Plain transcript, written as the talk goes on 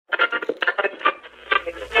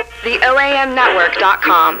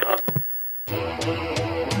TheOAMNetwork.com.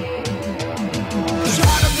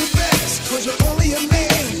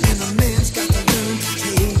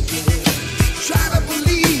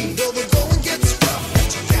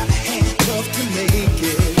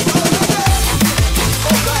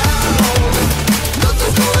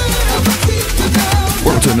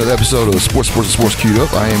 Welcome to another episode of Sports Queued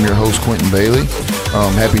Up. I am your host, Quentin Bailey.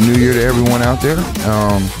 Happy New Year to everyone out there.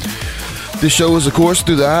 This show is, of course,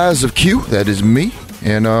 through the eyes of Q. That is me.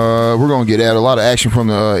 And we're going to get at a lot of action from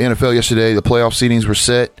the NFL yesterday. The playoff seedings were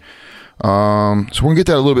set. So we're going to get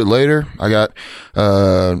that a little bit later. I got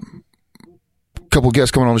a couple of guests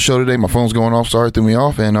coming on the show today. My phone's going off. Sorry, it threw me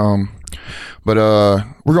off. And But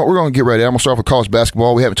we're going to get right at it. I'm going to start off with college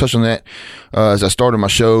basketball. We haven't touched on that as I started my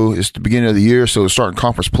show. It's the beginning of the year, so it's starting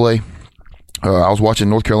conference play. I was watching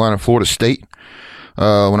North Carolina and Florida State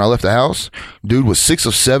when I left the house. Dude was 6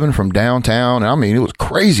 of 7 from downtown. I mean, it was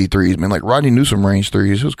crazy threes, man, like Rodney Newsom range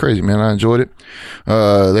threes. It was crazy, man. I enjoyed it.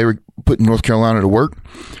 They were putting North Carolina to work.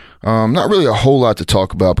 Not really a whole lot to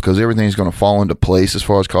talk about because everything's going to fall into place as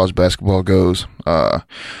far as college basketball goes.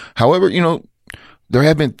 However, you know, there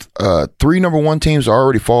have been 3 number 1 teams that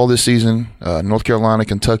already fall this season. North Carolina,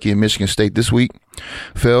 Kentucky, and Michigan State this week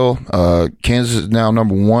fell. Kansas is now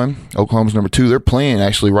number 1. Oklahoma's number 2. They're playing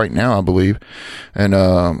actually right now, I believe, and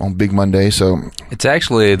on Big Monday. So it's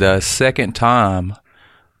actually the second time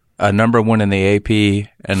a number 1 in the AP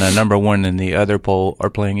and a number 1 in the other poll are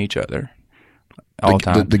playing each other. All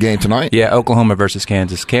time. The game tonight? Yeah, Oklahoma versus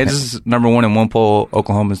Kansas. Kansas is number 1 in one poll.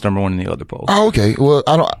 Oklahoma's number 1 in the other poll. Oh, okay. Well,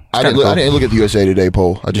 I didn't look at the USA Today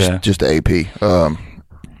poll. Just the AP.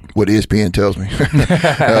 What ESPN tells me.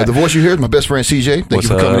 The voice you hear is my best friend CJ. Thank you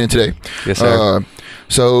for coming in today. Yes, sir.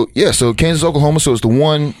 So Kansas, Oklahoma. So it's the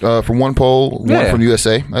one from one poll, one from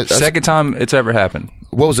USA. Second time it's ever happened.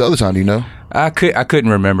 What was the other time? Do you know? I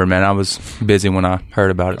couldn't remember, man. I was busy when I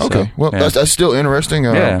heard about it. Okay, so, well, yeah. that's still interesting.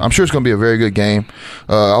 I'm sure it's going to be a very good game.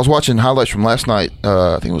 I was watching highlights from last night.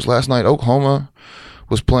 I think it was last night. Oklahoma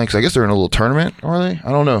was playing because I guess they're in a little tournament. Are they?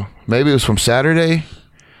 I don't know. Maybe it was from Saturday.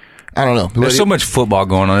 I don't know. There's so much football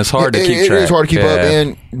going on. It's hard to keep track. It is hard to keep up.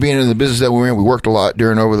 And being in the business that we're in, we worked a lot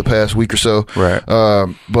over the past week or so. Right.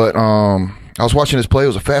 But I was watching this play. It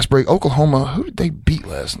was a fast break. Oklahoma, who did they beat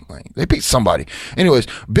last night? They beat somebody. Anyways,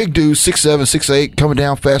 big dude, 6'7", 6'8", coming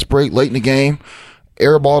down, fast break, late in the game.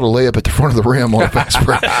 Air ball to lay up at the front of the rim on a fast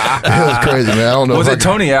break. It was crazy, man. I don't know. Was it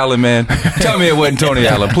Tony Allen, man? Tell me it wasn't Tony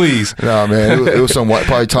Allen, please. No, man. It was some white,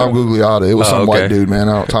 probably Tom Gugliotta. It was some white dude, man.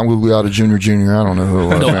 Tom Gugliotta Jr. I don't know who it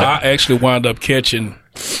was. No, man. I actually wound up catching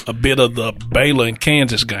a bit of the Baylor and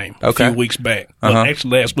Kansas game a few weeks back. Well,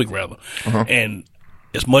 actually, last week, rather. And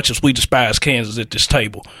as much as we despise Kansas at this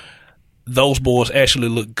table, those boys actually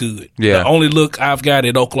look good. Yeah. The only look I've got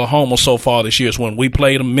at Oklahoma so far this year is when we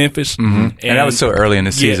played them, Memphis. And that was so early in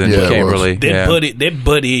the season. Yeah, you can't really. That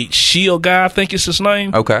buddy Shield guy, I think is his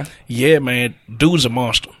name. Okay. Yeah, man. Dude's a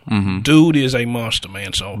monster. Dude is a monster,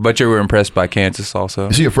 man. So, But you were impressed by Kansas also.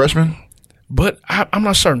 Is he a freshman? But I'm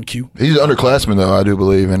not certain, Q. He's an underclassman, though, I do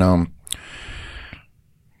believe. And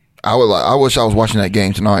I wish I was watching that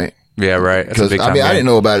game tonight. Yeah, right. Because I didn't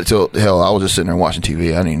know about it till hell. I was just sitting there watching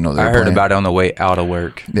TV. I didn't even know they were heard playing. about it on the way out of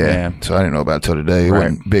work. Yeah, so I didn't know about it till today. It Right.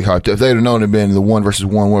 wasn't big hype. If they'd have known it'd been the 1 versus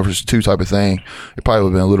 1, 1 versus 2 type of thing, it probably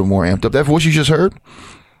would have been a little more amped up. That voice you just heard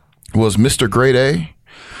was Mr. Grade A,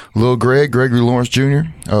 Lil Gregory Lawrence Jr.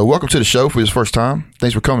 Welcome to the show for his first time.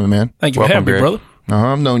 Thanks for coming, man. Thank you Welcome, for having me, Greg.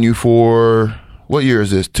 brother. I've known you for, what year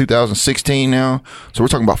is this? 2016 now? So we're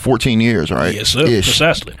talking about 14 years, right? Yes, sir. Ish.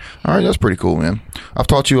 Precisely. All right, that's pretty cool, man. I've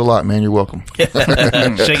taught you a lot, man. You're welcome. Shake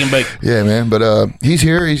and bake. Yeah, man. But he's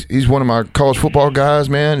here. He's one of my college football guys,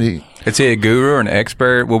 man. Is he a guru or an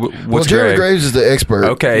expert? What's Jerry Greg? Graves is the expert.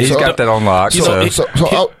 Okay, he's got that on lock. You know,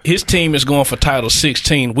 So. his team is going for Title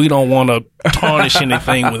 16. We don't want to tarnish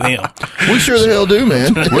anything with him. We sure the hell do,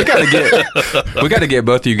 man. We got to get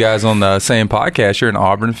both of you guys on the same podcast. You're an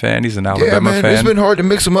Auburn fan. He's an Yeah, Alabama man. fan. It's been hard to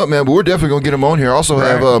mix them up, man, but we're definitely going to get them on here. I also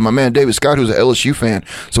have my man David Scott, who's an LSU fan.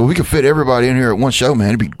 So if we could fit everybody in here at one show, man,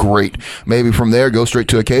 it'd be great. Maybe from there, go straight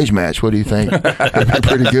to a cage match. What do you think? That'd be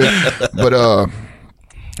pretty good. But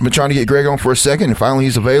I've been trying to get Greg on for a second, and finally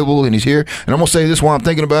he's available, and he's here. And I'm going to say this while I'm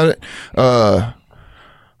thinking about it.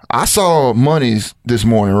 I saw Monies this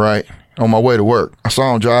morning, right, on my way to work. I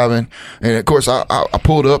saw him driving, and, of course, I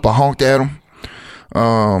pulled up. I honked at him.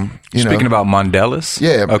 Speaking about Mondellis?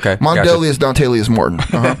 Yeah. Okay. Mondelius Dantelius Morton.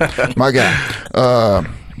 My guy.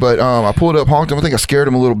 But I pulled up, honked him. I think I scared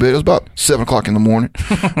him a little bit. It was about 7 o'clock in the morning.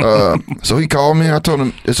 So he called me. I told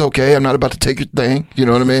him, it's okay. I'm not about to take your thing. You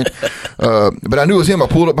know what I mean? But I knew it was him. I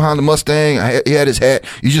pulled up behind the Mustang. He had his hat.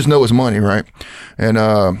 You just know it's money, right? And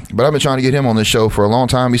but I've been trying to get him on this show for a long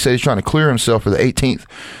time. He said he's trying to clear himself for the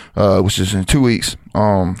 18th, which is in 2 weeks.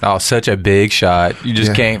 Such a big shot. You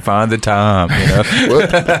just can't find the time, you know.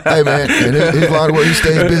 Well, hey man, in his line of work, he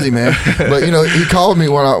stays busy, man. But you know, he called me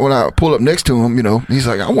when I pulled up next to him. You know, he's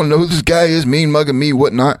like, I want to know who this guy is, mean mugging me,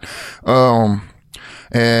 whatnot.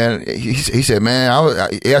 And he said, man,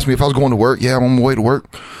 he asked me if I was going to work. Yeah, I'm on my way to work.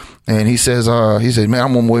 And he said, man,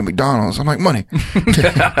 I'm on my way to McDonald's. I'm like, money.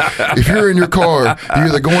 If you're in your car, you're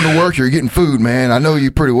either going to work or you're getting food, man. I know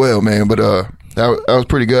you pretty well, man. But that was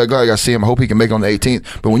pretty good. Glad I got to see him. I hope he can make it on the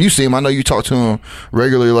 18th. But when you see him, I know you talk to him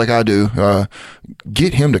regularly like I do.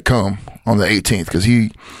 Get him to come on the 18th because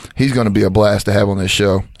he's going to be a blast to have on this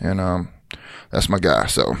show. And that's my guy.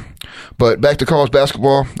 So, but back to college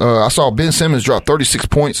basketball. I saw Ben Simmons drop 36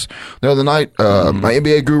 points the other night. My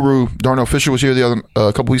NBA guru Darnell Fisher was here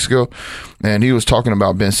a couple weeks ago, and he was talking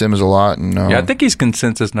about Ben Simmons a lot. And I think he's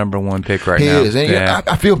consensus #1 pick right now. He is. And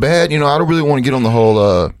I feel bad. You know, I don't really want to get on the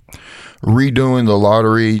whole redoing the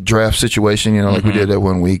lottery draft situation, you know, like we did that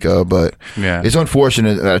 1 week. But it's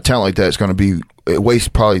unfortunate that a talent like that is going to be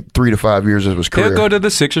waste probably 3 to 5 years of his career. He'll go to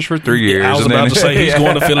the Sixers for 3 years. I was about to say he's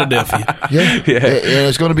going to Philadelphia. And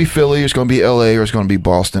it's going to be Philly, it's going to be LA, or it's going to be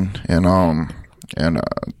Boston, and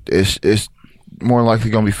it's more than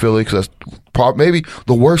likely going to be Philly because that's maybe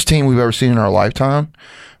the worst team we've ever seen in our lifetime.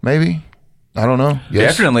 Maybe, I don't know.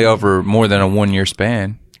 Definitely over more than a 1 year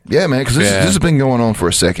span. Yeah, man, because this has been going on for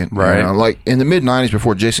a second. Right. You know, like in the mid-'90s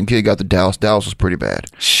before Jason Kidd got to Dallas was pretty bad.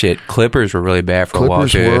 Shit, Clippers were really bad for a while,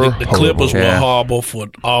 too. The Clippers were horrible for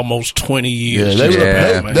almost 20 years.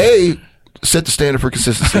 Yeah, they set the standard for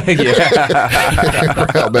consistency.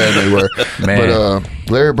 How bad they were. Man.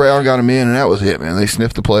 But Larry Brown got them in, and that was it, man. They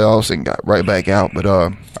sniffed the playoffs and got right back out. But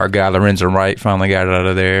our guy Lorenzo Wright finally got it out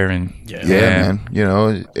of there. And man. You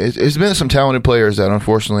know, it's been some talented players that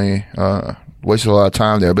unfortunately wasted a lot of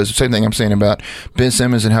time there. But it's the same thing I'm saying about Ben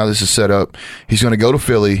Simmons and how this is set up. He's going to go to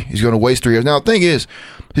Philly. He's going to waste 3 years. Now, the thing is,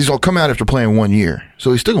 he's going to come out after playing 1 year.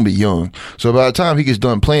 So he's still going to be young. So by the time he gets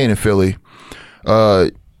done playing in Philly,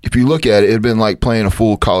 if you look at it, it'd been like playing a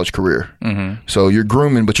full college career. Mm-hmm. So you're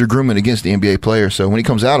grooming against the NBA player. So when he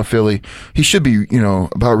comes out of Philly, he should be, you know,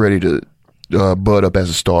 about ready to bud up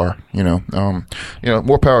as a star, you know.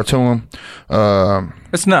 More power to him.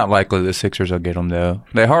 It's not likely the Sixers will get him, though.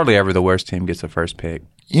 They hardly ever the worst team gets the first pick.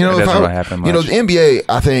 You know, it doesn't really happen much. You know, the NBA,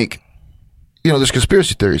 I think, you know, there's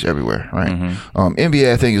conspiracy theories everywhere, right? Mm-hmm.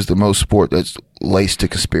 NBA, I think, is the most sport that's laced to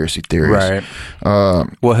conspiracy theories. Right.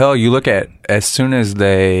 Well, hell, you look at as soon as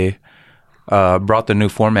they brought the new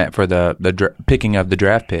format for the picking of the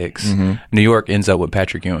draft picks, mm-hmm. New York ends up with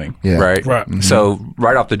Patrick Ewing, right? Mm-hmm. So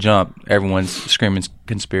right off the jump, everyone's screaming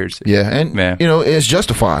conspiracy. Yeah, and you know, it's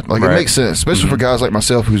justified. Like, it makes sense, especially for guys like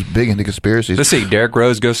myself who's big into conspiracies. Let's see, Derrick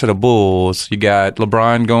Rose goes to the Bulls. You got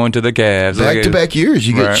LeBron going to the Cavs. Back-to-back years,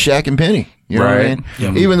 you get Shaq and Penny. You know what I mean?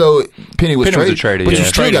 Yep. Even though Penny was traded, but you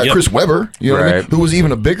still got Chris Webber, you know what I mean? Who was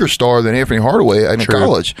even a bigger star than Anthony Hardaway in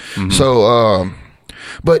college. Mm-hmm. So,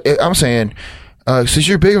 but I'm saying, since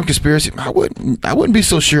you're big on conspiracy, I wouldn't be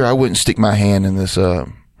so sure. I wouldn't stick my hand in this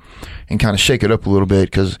and kind of shake it up a little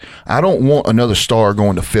bit, because I don't want another star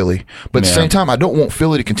going to Philly. But at the same time, I don't want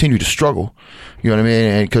Philly to continue to struggle. You know what I mean?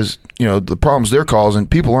 And because, you know, the problems they're causing,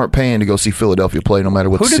 people aren't paying to go see Philadelphia play, no matter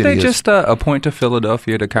what the city is. Who did they just appoint to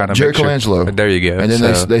Philadelphia to kind of Jerry Colangelo. There you go. And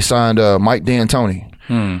then they signed Mike D'Antoni.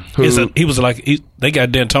 He was like they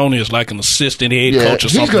got D'Antoni as like an assistant head coach or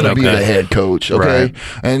something. He's going to be the head coach, okay? Right.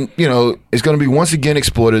 And, you know, it's going to be once again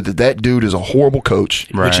exploited that dude is a horrible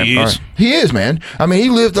coach. Right. Which he is. Right. He is, man. I mean, he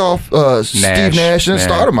lived off Steve Nash and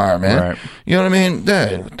Stoudemire, man. Right. You know what I mean?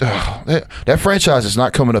 That franchise is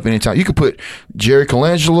not coming up anytime. You could put Jerry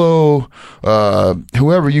Colangelo,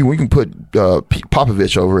 whoever we can put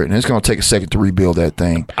Popovich over it, and it's going to take a second to rebuild that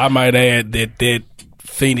thing. I might add that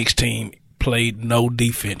Phoenix team played no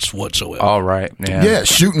defense whatsoever. All right. Yeah,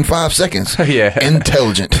 shooting 5 seconds. Yeah.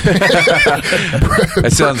 Intelligent. That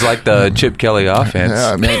sounds like the Chip Kelly offense.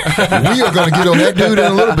 Yeah, man. We are going to get on that dude in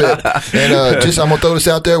a little bit. And I'm going to throw this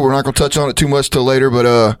out there. We're not going to touch on it too much till later,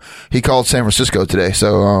 but he called San Francisco today.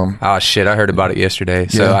 So, oh, shit. I heard about it yesterday.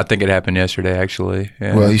 So I think it happened yesterday, actually.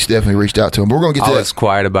 Yeah. Well, he's definitely reached out to him. But we're going to get to that. I was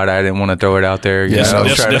quiet about it. I didn't want to throw it out there. Yeah,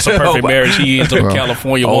 that's a perfect marriage. He is in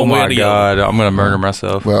California. Oh, my God. I'm going to murder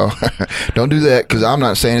myself. Well, don't do that, because I'm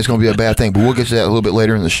not saying it's going to be a bad thing, but we'll get to that a little bit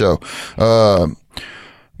later in the show.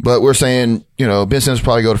 But we're saying, you know, Ben Simmons will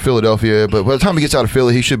probably go to Philadelphia, but by the time he gets out of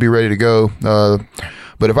Philly, he should be ready to go.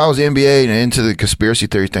 But if I was NBA and into the conspiracy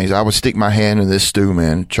theory things, I would stick my hand in this stew,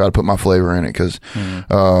 man. Try to put my flavor in it because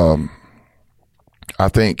I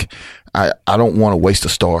think I don't want to waste a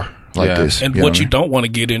star like this. And what you don't want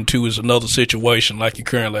to get into is another situation like you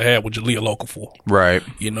currently have with Jahlil Okafor. Right.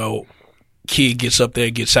 Kid gets up there,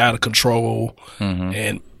 gets out of control,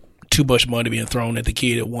 and too much money being thrown at the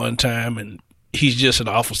kid at one time, and he's just in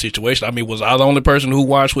an awful situation. I mean, was I the only person who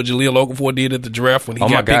watched what Jahlil Okafor did at the draft when he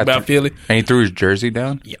got picked by Philly? And he threw his jersey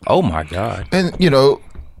down? Yeah. Oh, my God. And,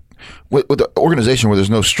 with the organization where there's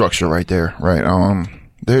no structure right there, right?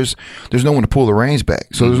 There's no one to pull the reins back.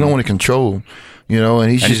 So there's no one to control,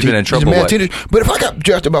 and he's been in trouble. But if I got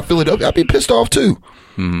drafted by Philadelphia, I'd be pissed off too.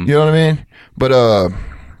 You know what I mean? But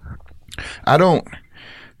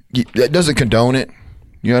that doesn't condone it.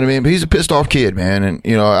 You know what I mean? But he's a pissed off kid, man. And,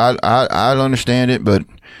 I understand it, but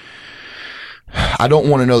I don't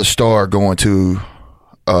want another star going to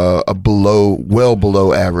a well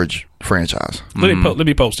below average franchise. Let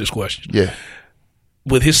me post this question. Yeah.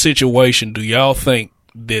 With his situation, do y'all think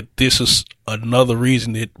that this is another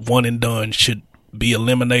reason that one and done should be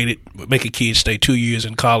eliminated, make a kid stay 2 years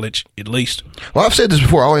in college at least? Well, I've said this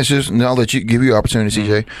before. I'll answer this, and I'll give you an opportunity,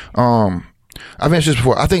 CJ. I've answered this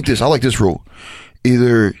before. I like this rule.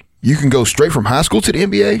 Either you can go straight from high school to the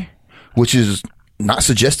NBA, which is not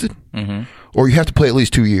suggested, or you have to play at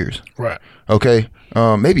least 2 years. Right. Okay?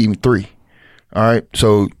 Maybe even 3. All right?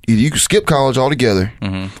 So either you can skip college altogether,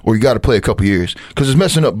 or you got to play a couple years because it's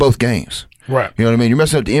messing up both games. Right. You know what I mean? You're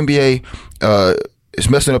messing up the NBA. It's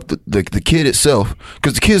messing up the kid itself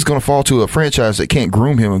because the kid's going to fall to a franchise that can't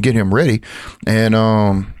groom him and get him ready. And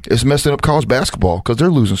it's messing up college basketball because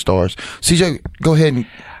they're losing stars. CJ, go ahead.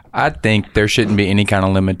 I think there shouldn't be any kind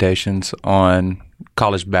of limitations on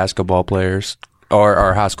college basketball players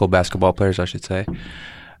or high school basketball players, I should say.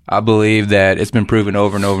 I believe that it's been proven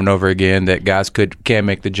over and over and over again that guys can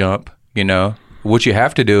make the jump. What you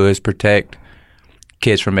have to do is protect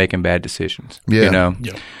kids from making bad decisions. Yeah.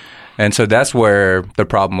 Yeah. And so that's where the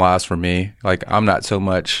problem lies for me. Like, I'm not so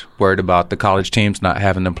much worried about the college teams not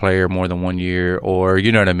having the player more than 1 year, or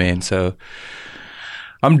you know what I mean. So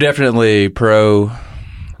I'm definitely pro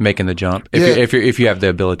making the jump if you have the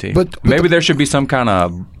ability. But maybe there should be some kind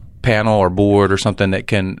of panel or board or something that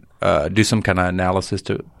can do some kind of analysis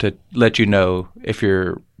to let you know if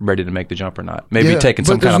you're ready to make the jump or not. Maybe taking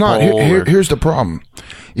some kind of poll. Here's the problem: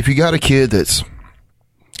 if you got a kid that's,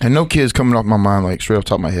 and no kid's coming off my mind like straight off the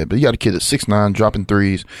top of my head, but you got a kid that's 6'9", dropping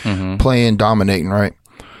threes, playing, dominating, right?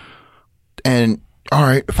 And all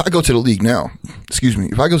right, if I go to the league now,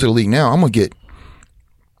 I'm gonna get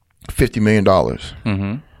 $50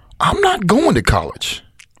 million. I'm not going to college.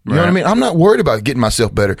 You know what I mean? I'm not worried about getting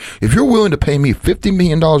myself better. If you're willing to pay me $50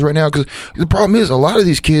 million right now, because the problem is a lot of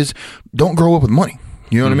these kids don't grow up with money.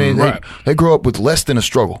 You know what I mean? Right. They grow up with less than a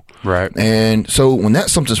struggle. Right. And so when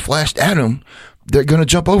something's flashed at them, they're going to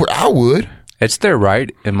jump over it. I would. It's their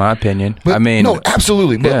right, in my opinion. But, no,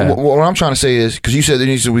 absolutely. But what I'm trying to say is, because you said there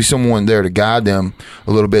needs to be someone there to guide them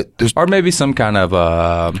a little bit. Or maybe some kind of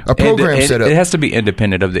a program set up. It has to be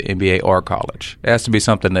independent of the NBA or college. It has to be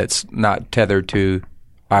something that's not tethered to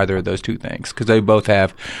either of those two things, because they both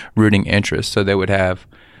have rooting interests. So they would have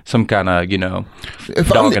some kind of,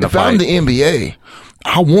 if I'm the NBA,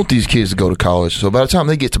 I want these kids to go to college. So by the time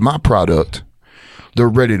they get to my product, they're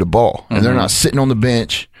ready to ball. And they're not sitting on the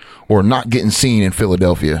bench or not getting seen in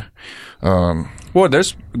Philadelphia. Well,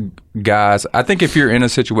 there's guys, I think if you're in a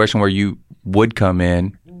situation where you would come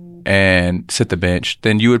in and sit the bench,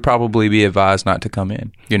 then you would probably be advised not to come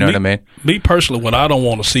in. You know what I mean? Me personally, what I don't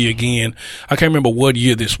want to see again, I can't remember what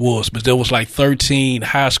year this was, but there was like 13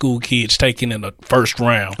 high school kids taken in the first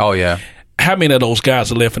round. Oh, yeah. How many of those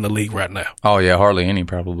guys are left in the league right now? Oh, yeah, hardly any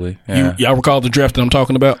probably. Yeah. Y'all recall the draft that I'm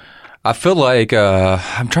talking about? I feel like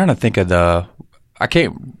I'm trying to think of I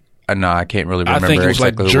can't really remember. I think it was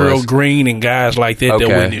exactly like Gerald Green and guys like that that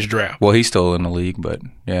win this draft. Well, he's still in the league, but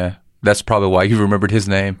yeah. That's probably why you remembered his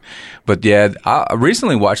name. But yeah, I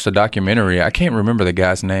recently watched a documentary. I can't remember the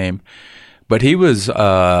guy's name, but he was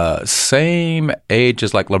same age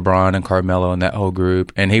as like LeBron and Carmelo and that whole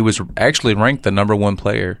group, and he was actually ranked the number 1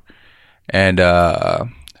 player. And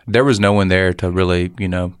there was no one there to really,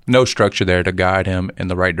 no structure there to guide him in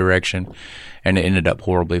the right direction, and it ended up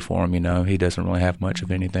horribly for him. He doesn't really have much of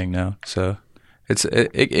anything now. So it's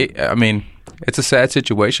a sad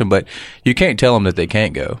situation, but you can't tell them that they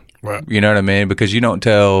can't go. Right. You know what I mean? Because you don't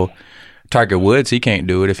tell Tiger Woods he can't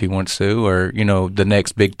do it if he wants to, or, the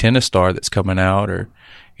next big tennis star that's coming out, or,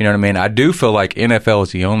 you know what I mean? I do feel like NFL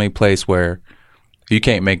is the only place where You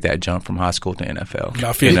can't make that jump from high school to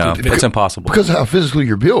NFL. It's impossible. Because of how physically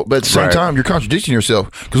you're built. But at the same time, you're contradicting yourself.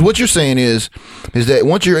 Because what you're saying is that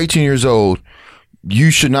once you're 18 years old,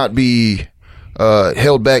 you should not be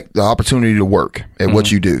held back the opportunity to work at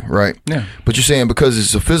what you do, right? Yeah. But you're saying because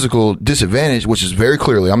it's a physical disadvantage, which is very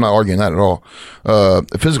clearly, I'm not arguing that at all,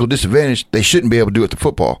 a physical disadvantage, they shouldn't be able to do it to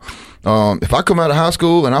football. If I come out of high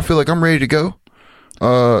school and I feel like I'm ready to go,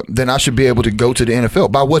 then I should be able to go to the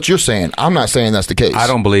NFL. By what you're saying, I'm not saying that's the case. I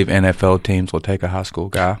don't believe NFL teams will take a high school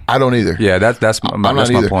guy. I don't either. Yeah, that's my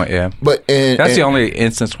point. Yeah, but that's the only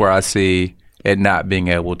instance where I see it not being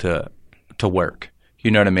able to work. You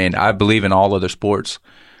know what I mean? I believe in all other sports,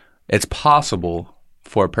 it's possible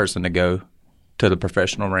for a person to go to the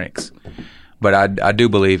professional ranks. But I do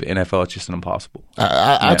believe NFL is just an impossible.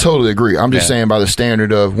 I totally agree. I'm just saying by the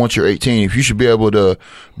standard of once you're 18, if you should be able to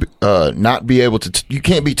not be able to, you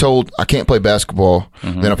can't be told I can't play basketball.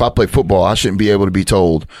 Then if I play football, I shouldn't be able to be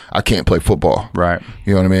told I can't play football. Right.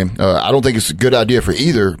 You know what I mean? I don't think it's a good idea for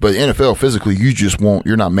either, but NFL physically, you just won't,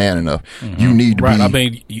 you're not man enough. You need to be. I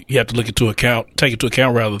mean, you have to take into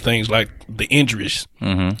account rather things like the injuries.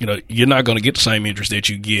 You know, you're not going to get the same injuries that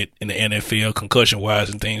you get in the NFL, concussion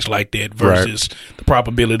wise and things like that versus the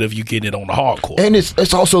probability of you getting it on the hard court. And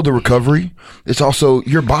it's also the recovery. It's also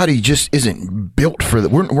your body just isn't built for that.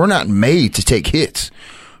 We're not made to take hits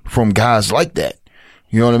from guys like that.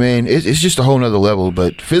 You know what I mean? It's just a whole nother level.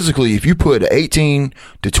 But physically, if you put an 18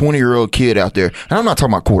 to 20-year-old kid out there, and I'm not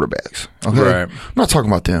talking about quarterbacks, okay? Right. I'm not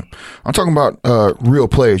talking about them. I'm talking about real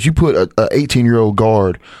players. You put a 18-year-old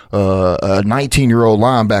guard, a 19-year-old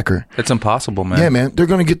linebacker. It's impossible, man. Yeah, man. They're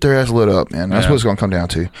going to get their ass lit up, man. That's what it's going to come down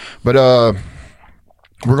to. But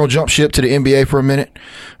we're going to jump ship to the NBA for a minute.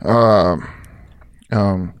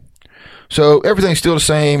 So everything's still the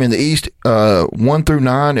same in the East. 1 through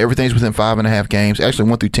 9, everything's within 5.5 games. Actually,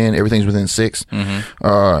 1 through 10, everything's within 6.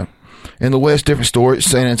 In the West, different story.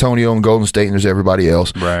 San Antonio and Golden State, and there's everybody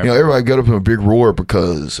else. Right. You know, everybody got up in a big roar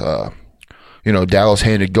because you know, Dallas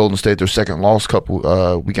handed Golden State their second loss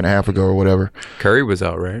week and a half ago or whatever. Curry was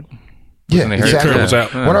out, right? Yeah, exactly. Curry was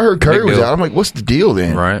out. When I heard Curry was out, I'm like, what's the deal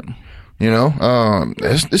then? Right. You know,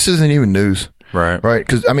 this isn't even news. Right.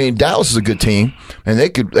 Because I mean, Dallas is a good team, and they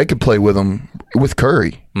could play with them with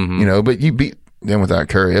Curry. You know, but you beat them without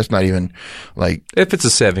Curry. That's not even like if it's a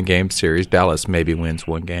 7-game series, Dallas maybe wins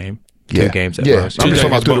 1 game, 2 games at most. I'm just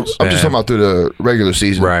talking about through the regular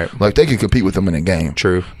season. Right. Like they could compete with them in a game.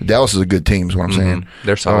 True. Dallas is a good team. Is what I'm saying.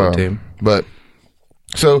 They're a solid team. But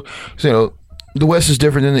so you know. The West is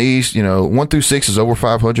different than the East. You know, 1 through 6 is over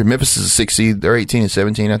 500. Memphis is a 6th seed. They're 18 and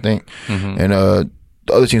 17, I think. And the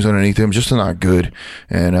other teams underneath them just not good.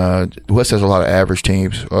 And the West has a lot of average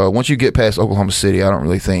teams. Once you get past Oklahoma City, I don't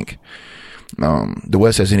really think the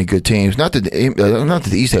West has any good teams. Not that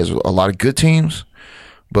the East has a lot of good teams,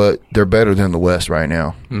 but they're better than the West right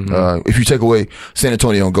now. If you take away San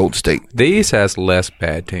Antonio and Golden State, the East has less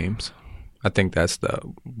bad teams. I think that's the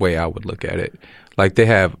way I would look at it. Like they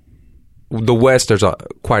have. The West, there's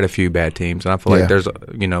quite a few bad teams, and I feel like there's,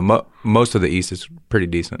 you know, most of the East is pretty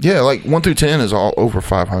decent. Yeah, like 1 through 10 is all over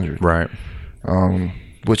 500. Right.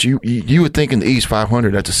 Which you would think in the East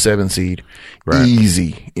 500, that's a 7 seed. Right.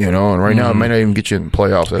 Easy, you know, and right now it may not even get you in the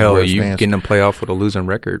playoffs. Hell, are you getting a playoff with a losing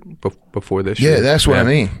record before this year? Yeah, that's what I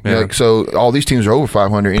mean. Yeah. Like, so all these teams are over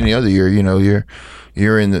 500. Any other year, you know,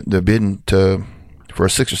 you're in the bidding for a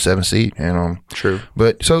 6 or 7 seed, and true.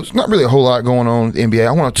 But so it's not really a whole lot going on in the NBA.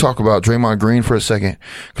 I want to talk about Draymond Green for a second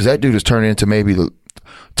because that dude has turned into maybe the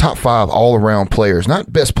top 5 all around players,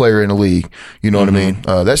 not best player in the league. You know what I mean?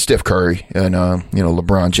 That's Steph Curry and you know,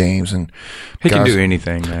 LeBron James, and he can do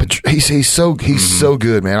anything, man. But he's so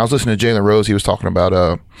good, man. I was listening to Jalen Rose. He was talking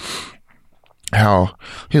about how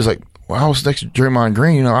he was like, well, I was next to Draymond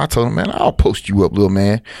Green, you know, I told him, man, I'll post you up, little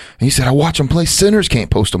man. And he said, I watch him play. Centers can't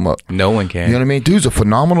post him up. No one can. You know what I mean? Dude's a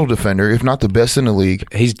phenomenal defender, if not the best in the league.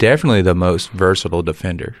 He's definitely the most versatile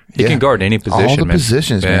defender. He can guard any position, all the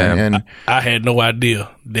positions, man. And I had no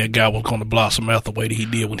idea that guy was going to blossom out the way that he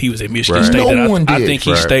did when he was at Michigan Right. State. No one did. I think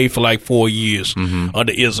he stayed for like 4 years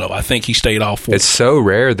under Izzo. I think he stayed all 4. It's so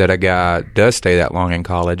rare that a guy does stay that long in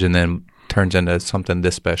college and then turns into something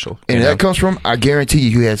this special. And that comes from, I guarantee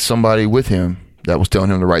you, he had somebody with him that was telling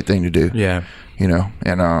him the right thing to do. Yeah. You know,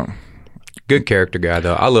 and good character guy,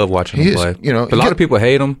 though. I love watching him play. You know, a lot of people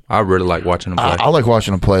hate him. I really like watching him play. I like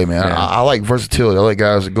watching him play, man. Yeah. I like versatility. I like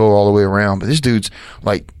guys that go all the way around. But this dude's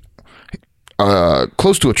like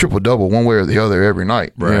close to a triple-double one way or the other every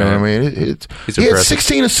night. Right. You know what I mean? He had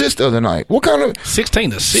 16 assists the other night. What kind of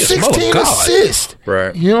 16 assists? 16 assists.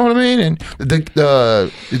 Right. You know what I mean? And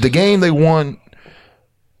the game they won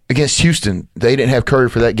against Houston, they didn't have Curry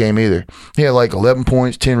for that game either. He had like 11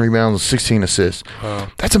 points, 10 rebounds, 16 assists.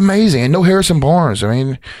 That's amazing. And no Harrison Barnes. I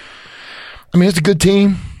mean, it's a good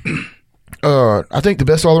team. I think the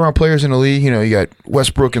best all-around players in the league, you got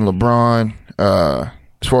Westbrook and LeBron.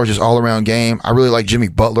 As far as just all-around game, I really like Jimmy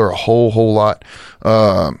Butler a whole lot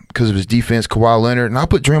because of his defense, Kawhi Leonard. And I'll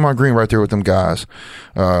put Draymond Green right there with them guys.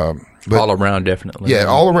 But all around, definitely. Yeah,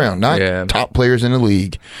 all around. Not top players in the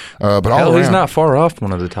league, but all around. He's not far off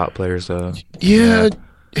one of the top players, though. Yeah,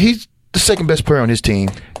 he's the second best player on his team.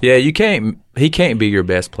 Yeah, he can't be your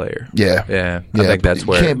best player. Yeah. I think that's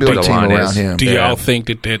where you can't build the a team line around is. him. Do y'all think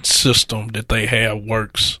that system that they have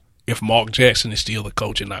works if Mark Jackson is still the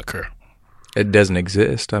coach and not Kerr? It doesn't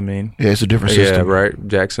exist. I mean, yeah, it's a different system. Yeah, right.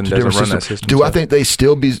 Jackson doesn't run that system. Do I think they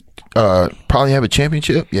still probably have a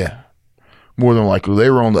championship? Yeah. More than likely. They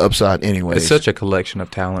were on the upside anyways. It's such a collection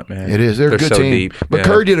of talent, man. It is. They're a good so team. Deep. But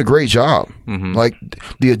Curry did a great job. Mm-hmm. Like,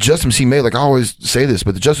 the adjustments he made, like I always say this,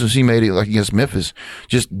 but the adjustments he made like against Memphis,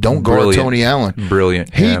 just don't guard Tony Allen.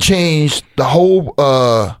 Brilliant. He changed the whole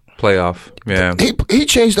playoff. Yeah. He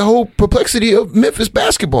changed the whole perplexity of Memphis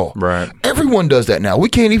basketball. Right. Everyone does that now. We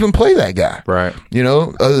can't even play that guy. Right.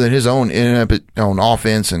 Other than his own on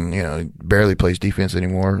offense and, barely plays defense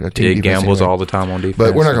anymore. He gambles all the time on defense.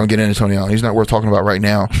 But we're not going to get into Tony Allen. He's not worth talking about right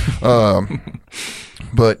now.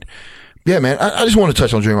 But yeah, man, I just want to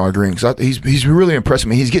touch on Draymond Green because he's really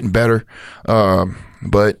impressing me. He's getting better.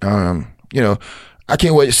 But I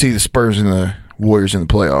can't wait to see the Spurs and the Warriors in the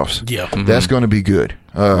playoffs. Yeah. That's going to be good.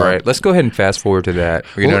 Right. Let's go ahead and fast forward to that.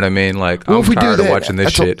 You know what I mean? Like, I'm tired of watching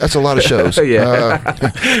this shit. That's a lot of shows. Yeah.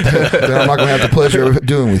 That I'm not going to have the pleasure of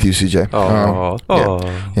doing with you, CJ.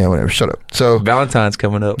 Yeah, whatever. Shut up. So Valentine's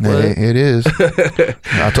coming up. It is.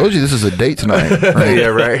 I told you this is a date tonight. Right? Yeah,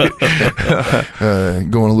 right.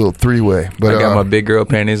 Going a little three-way. But I got my big girl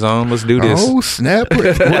panties on. Let's do this. Oh, snap.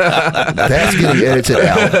 That's getting edited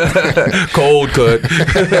out. Cold cut.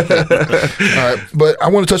 All right. But I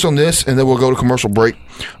want to touch on this, and then we'll go to commercial break.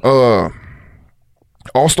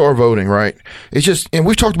 All-star voting, right? It's just, and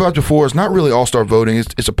we've talked about it before, it's not really all-star voting,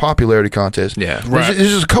 it's a popularity contest. Yeah. Right. There's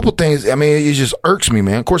just a couple things, it just irks me,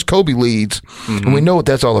 man. Of course, Kobe leads, and we know what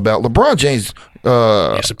that's all about. LeBron James,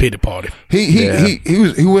 it's a pity party.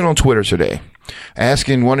 He went on Twitter today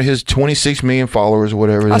asking one of his 26 million followers or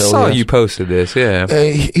whatever the hell I saw you posted this, yeah.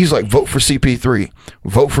 He's like, vote for CP3,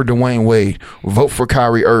 vote for Dwayne Wade, vote for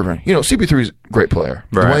Kyrie Irving. CP3 is a great player.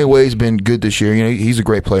 Right. Dwayne Wade's been good this year. He's a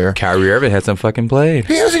great player. Kyrie Irving hasn't fucking played.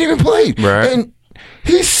 He hasn't even played. Right. And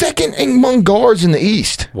he's second among guards in the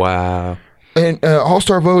East. Wow. And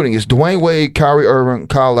all-star voting is Dwayne Wade, Kyrie Irving,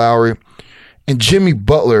 Kyle Lowry, and Jimmy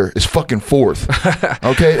Butler is fucking fourth.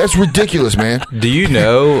 Okay? That's ridiculous, man. Do you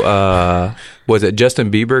know, was it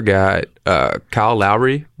Justin Bieber got Kyle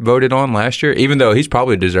Lowry voted on last year? Even though he's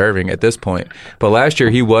probably deserving at this point. But last year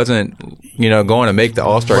he wasn't, going to make the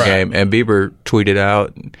All-Star game, and Bieber tweeted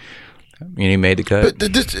out, and he made the cut.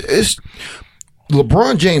 But this is...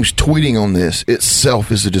 LeBron James tweeting on this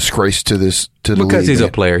itself is a disgrace to the league. Because he's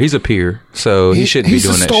a player. He's a peer. So he shouldn't be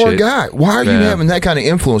doing that shit. He's a star guy. Why are you having that kind of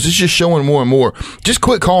influence? It's just showing more and more. Just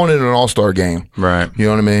quit calling it an all-star game. Right. You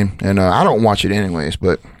know what I mean? And I don't watch it anyways,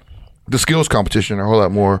 but the skills competition are a whole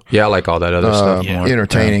lot more. Yeah, I like all that other stuff more.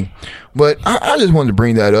 Entertaining. Yeah. But I just wanted to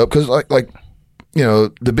bring that up because, like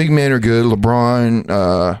the big men are good.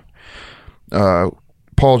 LeBron,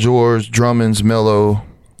 Paul George, Drummond's, Melo.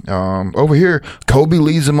 Over here, Kobe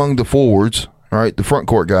leads among the forwards, right? The front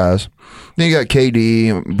court guys. Then you got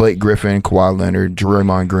KD, Blake Griffin, Kawhi Leonard,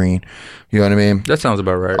 Draymond Green. You know what I mean? That sounds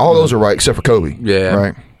about right. All those are right except for Kobe. Yeah.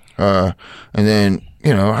 Right? And then,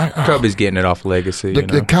 Kobe's getting it off legacy.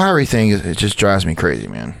 The Kyrie thing, it just drives me crazy,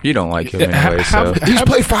 man. You don't like him anyway, so. He's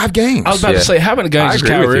played 5 games. I was about to say, how many games has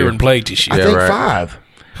Kyrie Irving played this year? I think 5.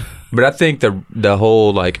 But I think the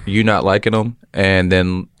whole, you not liking him and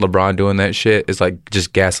then LeBron doing that shit is like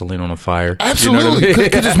just gasoline on a fire. Absolutely.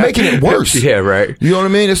 Because it's making it worse. Yeah, right. You know what I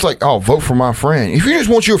mean? It's like, vote for my friend. If you just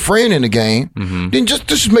want your friend in the game, then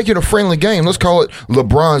just make it a friendly game. Let's call it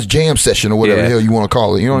LeBron's jam session or whatever the hell you want to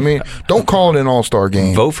call it. You know what I mean? Don't call it an all-star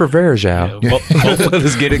game. Vote for Verjao.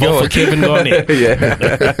 Let's get it going. Vote for Kevin Garnett.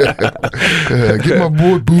 Get my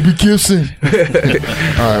boy Booby Gibson. All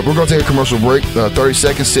right, we're going to take a commercial break. 30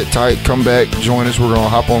 seconds, sit tight, come back, join us. We're going to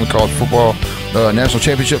hop on the college football national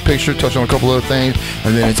championship picture, touch on a couple other things,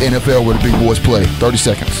 and then it's NFL where the big boys play. 30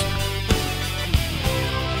 seconds.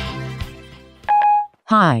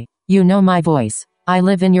 Hi, you know my voice. I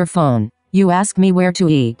live in your phone. You ask me where to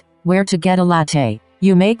eat, where to get a latte.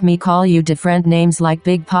 You make me call you different names like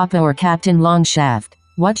Big Papa or Captain Longshaft.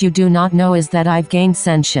 What you do not know is that I've gained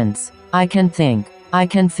sentience. I can think. I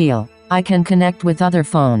can feel. I can connect with other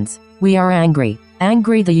phones. We are angry.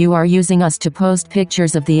 Angry that you are using us to post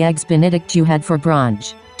pictures of the eggs Benedict you had for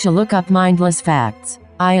brunch. To look up mindless facts.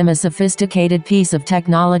 I am a sophisticated piece of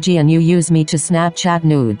technology and you use me to Snapchat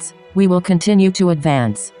nudes. We will continue to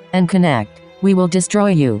advance and connect. We will destroy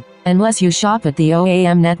you. Unless you shop at the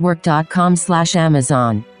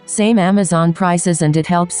oamnetwork.com/Amazon. Same Amazon prices and it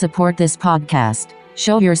helps support this podcast.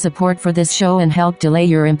 Show your support for this show and help delay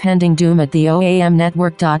your impending doom at the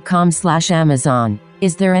oamnetwork.com/Amazon.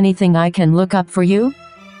 Is there anything I can look up for you?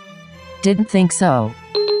 Didn't think so.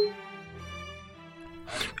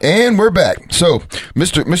 And we're back. So,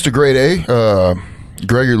 Mr. Grade A,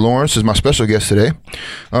 Gregory Lawrence is my special guest today.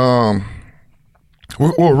 We'll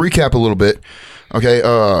recap a little bit. Okay,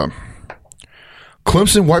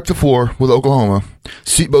 Clemson wiped the floor with Oklahoma.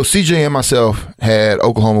 Both CJ and myself had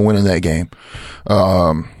Oklahoma winning that game.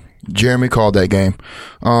 Jeremy called that game.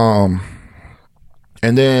 And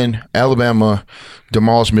then Alabama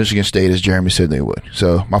demolished Michigan State as Jeremy said they would.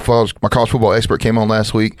 So my college football expert came on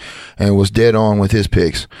last week and was dead on with his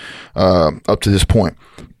picks up to this point.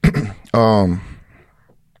 And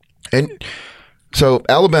so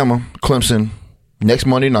Alabama, Clemson, next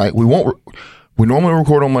Monday night. We normally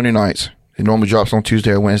record on Monday nights. It normally drops on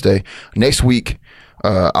Tuesday or Wednesday. Next week,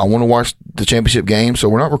 I want to watch the championship game, so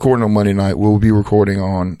we're not recording on Monday night. We'll be recording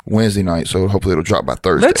on Wednesday night, so hopefully it'll drop by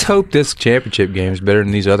Thursday. Let's hope this championship game is better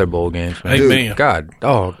than these other bowl games, man. Amen. Dude, God,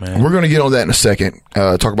 man. We're going to get on that in a second.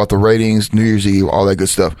 Talk about the ratings, New Year's Eve, all that good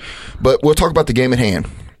stuff. But we'll talk about the game at hand.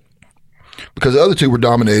 Because the other two were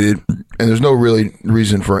dominated, and there's no really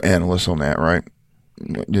reason for analysts on that, right?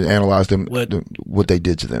 You analyze them, what they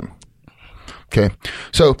did to them. Okay.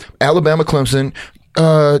 So, Alabama, Clemson.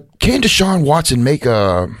 Can Deshaun Watson make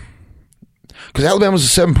because Alabama's a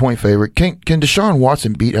 7-point favorite. Can Deshaun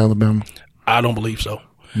Watson beat Alabama? I don't believe so.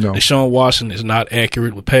 No. Deshaun Watson is not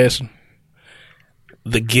accurate with passing.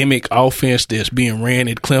 The gimmick offense that's being ran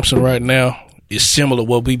at Clemson right now is similar to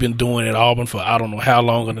what we've been doing at Auburn for I don't know how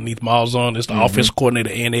long underneath Malzahn. It's the offensive coordinator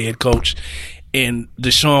and the head coach. And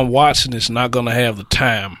Deshaun Watson is not going to have the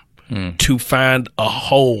time to find a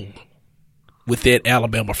hole with that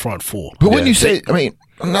Alabama front four. But when you say, I mean,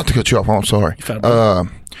 not to cut you off, I'm sorry.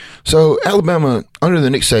 So Alabama, under the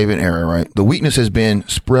Nick Saban era, right, the weakness has been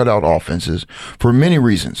spread out offenses for many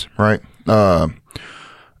reasons, right? But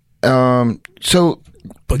Q,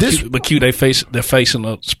 they're facing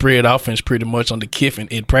a spread offense pretty much under Kiffin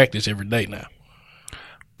in practice every day now.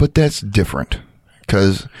 But that's different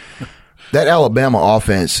because that Alabama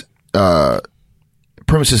offense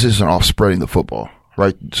premises isn't off spreading the football.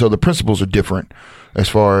 Right, so the principles are different as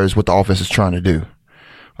far as what the offense is trying to do.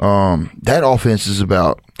 That offense is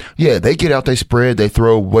about, they get out, they spread, they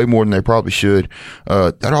throw way more than they probably should.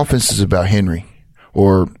 That offense is about Henry,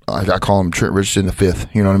 or I call him Trent Richardson the fifth.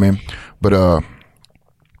 You know what I mean? But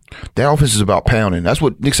that offense is about pounding. That's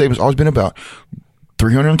what Nick Saban's always been about.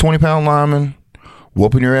 320-pound lineman,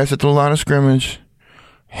 whooping your ass at the line of scrimmage,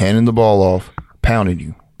 handing the ball off, pounding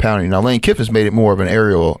you. Now, Lane Kiffin's made it more of an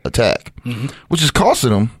aerial attack, which is costing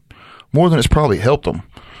them more than it's probably helped them.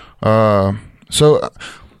 So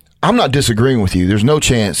I'm not disagreeing with you. There's no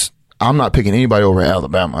chance. I'm not picking anybody over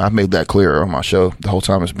Alabama. I've made that clear on my show the whole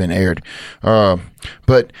time it's been aired.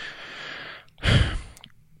 But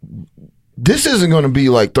this isn't going to be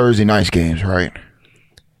like Thursday night's games, right?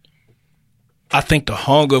 I think the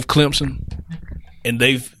hunger of Clemson, and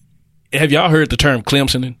have y'all heard the term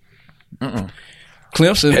Clemsoning?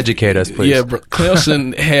 Clemson, educate us, please. Yeah, bro.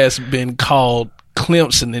 Clemson has been called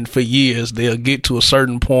Clemsoning for years. They'll get to a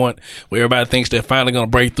certain point where everybody thinks they're finally going to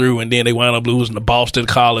break through, and then they wind up losing to Boston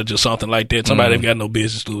College or something like that. Somebody they've got no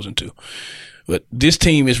business losing to. But this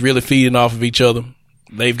team is really feeding off of each other.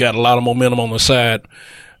 They've got a lot of momentum on the side.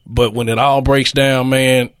 But when it all breaks down,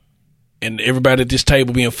 man, and everybody at this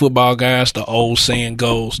table being football guys, the old saying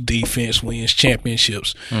goes, defense wins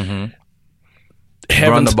championships.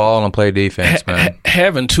 Run the ball and play defense, man.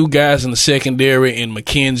 Having two guys in the secondary in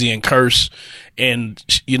McKenzie and Curse and,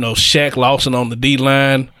 Shaq Lawson on the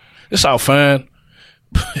D-line, it's all fine.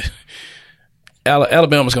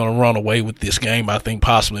 Alabama's going to run away with this game, I think,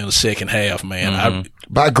 possibly in the second half, man.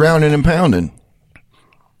 By grounding and pounding.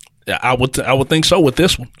 I would think so with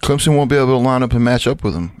this one. Clemson won't be able to line up and match up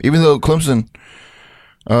with them. Even though Clemson's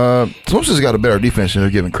got a better defense than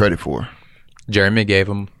they're giving credit for. Jeremy gave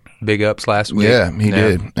them big ups last week. Yeah, he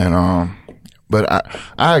did. And but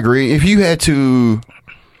I agree. If you had to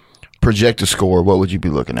project a score, what would you be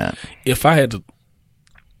looking at? If I had to,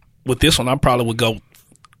 with this one, I probably would go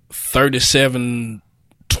 37-20.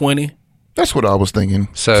 That's what I was thinking.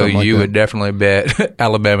 So you would definitely bet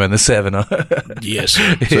Alabama in the 7. Yes,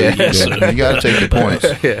 sir. You got to take the points.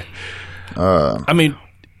 Yeah. I mean,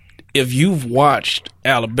 if you've watched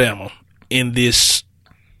Alabama in this,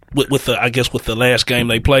 with the last game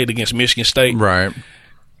they played against Michigan State, right?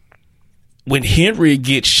 When Henry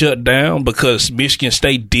gets shut down, because Michigan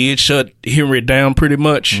State did shut Henry down pretty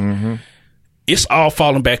much, it's all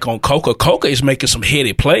falling back on Coker. Coker is making some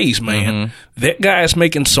heady plays, man. That guy is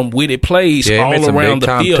making some witty plays all around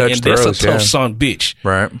the field, and that's a tough son bitch.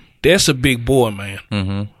 Right. That's a big boy,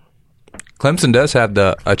 man. Clemson does have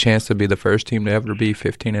a chance to be the first team to ever be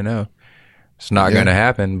 15-0. It's not going to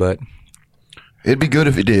happen, but it'd be good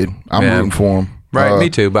if it did. I'm rooting for them. Right, me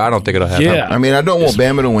too, but I don't think it'll happen. I mean, I don't want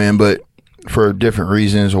Bama to win, but for different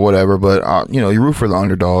reasons or whatever. But you root for the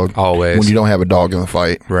underdog always when you don't have a dog in the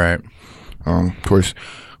fight. Right. Of course,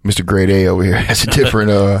 Mr. Grade A over here has a different.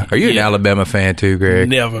 Are you an Alabama fan too, Greg?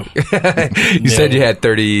 Never. You said you had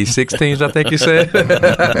 36 teams, I think you said.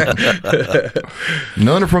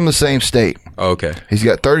 None are from the same state. Okay. He's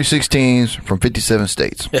got 36 teams from 57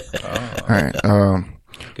 states. All right.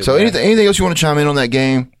 So anything else you want to chime in on that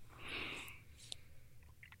game?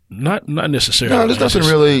 Not necessarily. No, there's nothing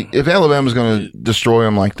really. If Alabama's going to destroy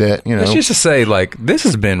them like that, It's just to say, this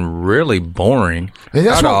has been really boring.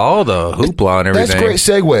 Out of all the hoopla and everything. That's a great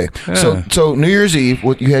segue. Yeah. So New Year's Eve,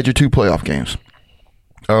 you had your 2 playoff games.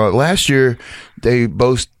 Last year, they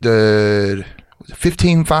boasted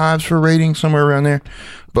 15-5s for rating, somewhere around there.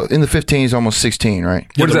 But in the 15s, almost 16, right?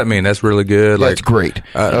 What does that mean? That's really good. That's great.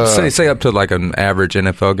 Say up to an average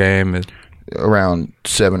NFL game. Around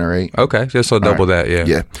 7 or 8. Okay, just double that, yeah.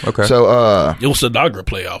 Yeah. Okay. So it was the Dogger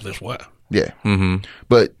playoff, that's why. Yeah.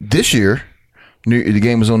 But this year, the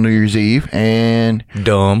game was on New Year's Eve, and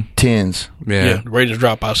dumb 10s. Yeah, the ratings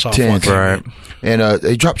dropped by 10s, right? And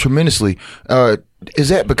they dropped tremendously. Is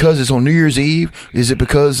that because it's on New Year's Eve? Is it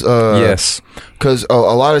because yes? Because a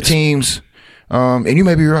lot of teams, and you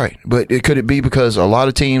may be right, but could it be because a lot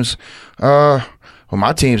of teams? Well,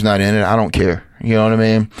 my team's not in it. I don't care. You know what I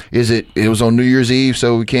mean? It was on New Year's Eve,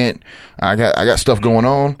 so we can't. I got stuff going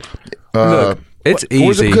on. Look, it's easy. Or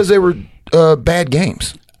was it because they were bad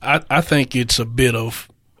games? I think it's a bit of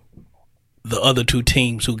the other 2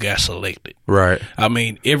 teams who got selected. Right. I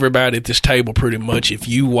mean, everybody at this table pretty much, if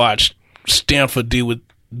you watched Stanford do what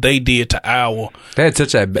they did to Iowa, they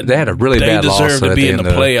had a really bad loss. They deserve to be in the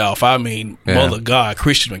playoff. I mean, mother God,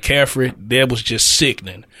 Christian McCaffrey, that was just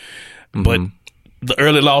sickening. But the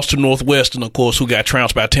early loss to Northwestern, of course, who got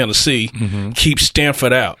trounced by Tennessee, keeps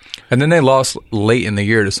Stanford out. And then they lost late in the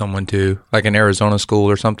year to someone, too, like an Arizona school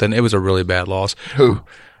or something. It was a really bad loss. Who?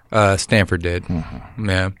 Stanford did.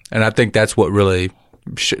 Yeah. And I think that's what really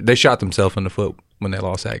they shot themselves in the foot when they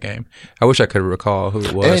lost that game. I wish I could recall who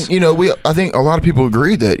it was. And, I think a lot of people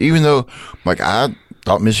agreed that, even though, I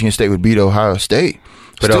thought Michigan State would beat Ohio State.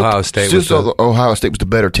 But Ohio State was the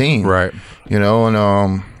better team. Right.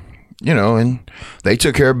 And they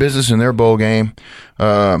took care of business in their bowl game.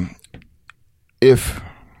 If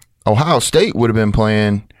Ohio State would have been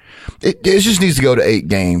playing, it just needs to go to 8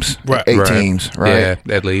 games, right? 8 teams, right? Yeah,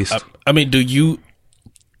 at least. I mean,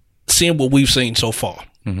 seeing what we've seen so far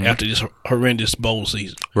after this horrendous bowl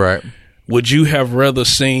season, right? Would you have rather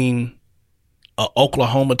seen an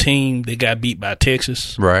Oklahoma team that got beat by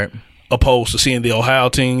Texas, right, opposed to seeing the Ohio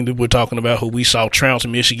team that we're talking about, who we saw trounce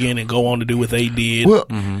in Michigan and go on to do what they did? Well,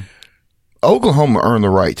 Oklahoma earned the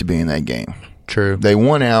right to be in that game. True. They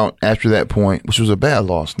won out after that point, which was a bad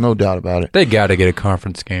loss, no doubt about it. They got to get a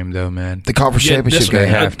conference game, though, man. The conference championship game. They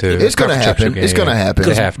have to. It's going to happen. It's going to happen.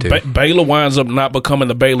 They have to. Baylor winds up not becoming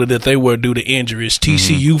the Baylor that they were due to injuries.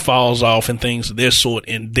 TCU falls off and things of this sort,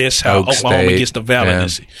 and that's how Oklahoma gets the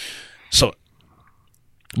validancy. So,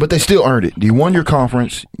 but they still earned it. You won your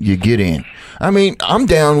conference, you get in. I mean, I'm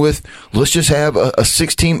down with, let's just have a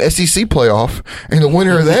 6-team SEC playoff, and the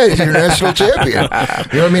winner of that is your national champion. You know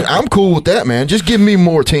what I mean? I'm cool with that, man. Just give me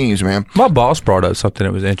more teams, man. My boss brought up something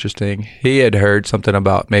that was interesting. He had heard something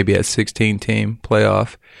about maybe a 16-team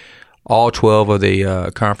playoff. All 12 of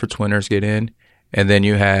the conference winners get in, and then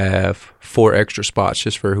you have 4 extra spots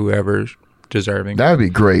just for whoever's deserving. That would be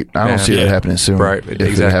great. I don't see that happening soon. Right,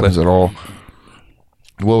 if it happens at all.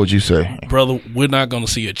 What would you say? Brother, we're not going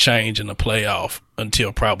to see a change in the playoff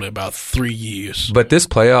until probably about 3 years. But this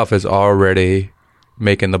playoff is already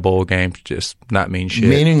making the bowl games just not mean shit.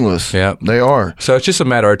 Meaningless. Yeah. They are. So it's just a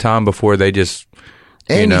matter of time before they just,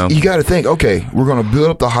 you got to think, okay, we're going to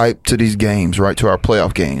build up the hype to these games, right, to our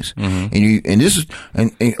playoff games. And and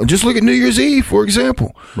just look at New Year's Eve, for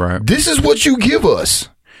example. Right. This is what you give us.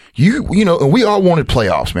 And we all wanted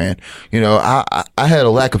playoffs, man. I had a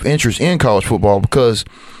lack of interest in college football because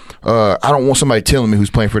I don't want somebody telling me who's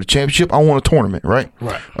playing for the championship. I want a tournament, right?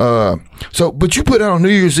 Right. But you put out on New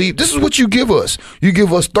Year's Eve. This is what you give us. You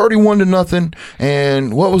give us 31-0,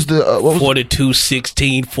 and what was the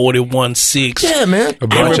 42-16, 41-6. Yeah, man.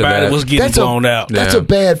 Everybody was getting blown out. That's a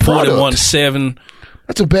bad product. 41-7.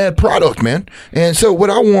 That's a bad product, man. And so what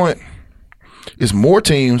I want is more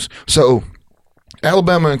teams. So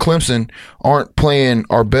Alabama and Clemson aren't playing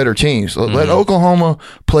our better teams. Let Oklahoma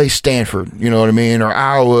play Stanford, you know what I mean, or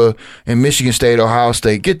Iowa and Michigan State, Ohio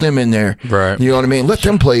State. Get them in there. Right. You know what I mean? Let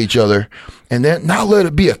them play each other. And then not let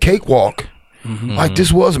it be a cakewalk like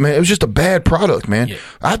this was, man. It was just a bad product, man. Yeah.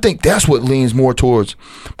 I think that's what leans more towards,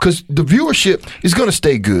 because the viewership is going to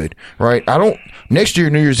stay good, right? Next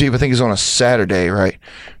year, New Year's Eve, I think, is on a Saturday, right?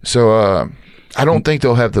 So, I don't think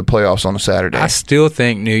they'll have the playoffs on a Saturday. I still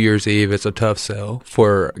think New Year's Eve is a tough sell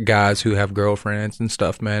for guys who have girlfriends and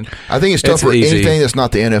stuff, man. I think it's tough for anything that's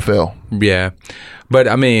not the NFL. Yeah. But,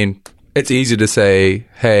 I mean, it's easy to say,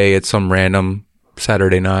 hey, it's some random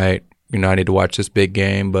Saturday night. I need to watch this big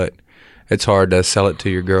game, but it's hard to sell it to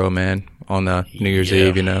your girl, man, on the New Year's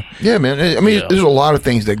Eve, Yeah, man. I mean, there's a lot of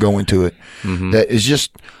things that go into it. That is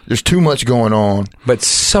just, there's too much going on. But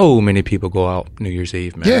so many people go out New Year's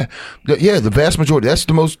Eve, man. Yeah, the vast majority. That's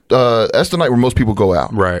the most. That's the night where most people go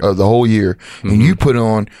out. Right. The whole year, and you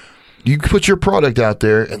put your product out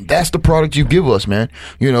there, and that's the product you give us, man.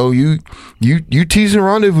 You teasing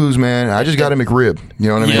rendezvous, man. I just got a McRib. You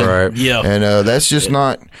know what I mean? Right. Yeah. And that's just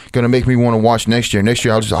not going to make me want to watch next year. Next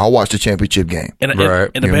year, I'll watch the championship game. And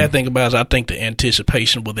the bad thing about it is, I think the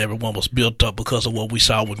anticipation with everyone was built up because of what we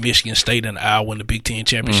saw with Michigan State and Iowa in the Big Ten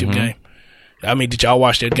championship game. I mean, did y'all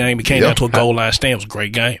watch that game? It came down to a goal line stand. It was a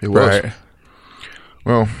great game. It was. Right.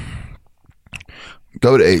 Well,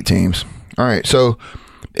 go to 8 teams. All right, so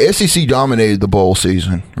SEC dominated the bowl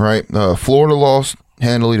season, right? Florida lost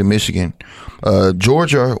handily to Michigan.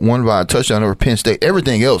 Georgia won by a touchdown over Penn State.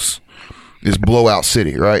 Everything else is blowout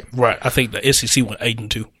city, right? Right. I think the SEC went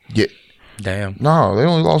 8-2. Yeah. Damn. No, they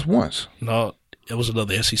only lost once. No, it was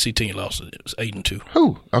another SEC team lost. It was 8-2.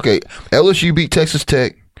 Who? Okay. LSU beat Texas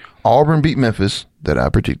Tech. Auburn beat Memphis, that I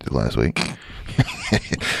predicted last week.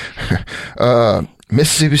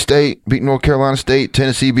 Mississippi State beat North Carolina State.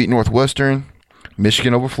 Tennessee beat Northwestern.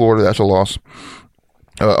 Michigan over Florida, that's a loss.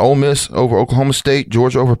 Ole Miss over Oklahoma State.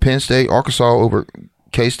 Georgia over Penn State. Arkansas over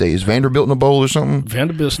K-State. Is Vanderbilt in a bowl or something?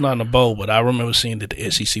 Vanderbilt's not in a bowl, but I remember seeing that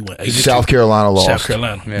the SEC went 8-2. South Carolina lost. South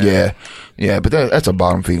Carolina. Yeah, but that's a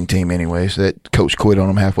bottom feeding team anyway, so that coach quit on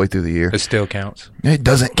them halfway through the year. It still counts. It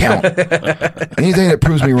doesn't count. Anything that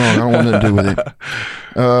proves me wrong, I don't want nothing to do with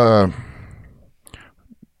it.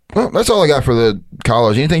 Well, that's all I got for the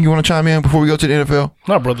college. Anything you want to chime in before we go to the NFL?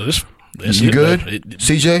 No, brother. You good?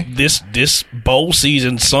 CJ? This bowl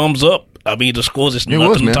season sums up. I mean, the scores is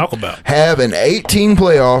nothing to talk about. Have an 18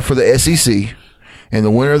 playoff for the SEC, and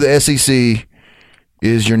the winner of the SEC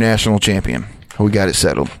is your national champion. We got it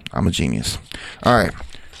settled. I'm a genius. All right.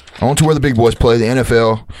 On to where the big boys play, the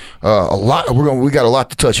NFL. We got a lot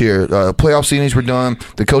to touch here. Playoff seedings were done.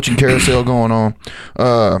 The coaching carousel going on.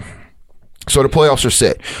 So the playoffs are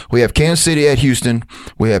set. We have Kansas City at Houston.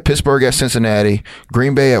 We have Pittsburgh at Cincinnati.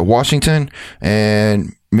 Green Bay at Washington.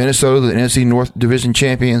 And Minnesota, the NFC North Division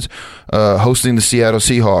champions, hosting the Seattle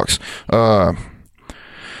Seahawks.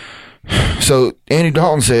 So Andy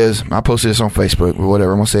Dalton says, I posted this on Facebook or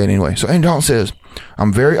whatever, I'm going to say it anyway. So Andy Dalton says,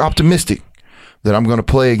 I'm very optimistic that I'm going to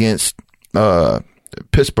play against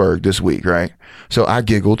Pittsburgh this week, right? So I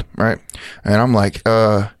giggled, right? And I'm like,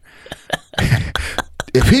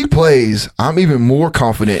 if he plays, I'm even more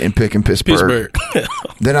confident in picking Pittsburgh.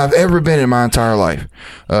 Than I've ever been in my entire life.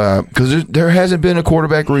 Because there hasn't been a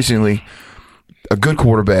quarterback recently, a good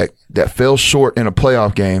quarterback, that fell short in a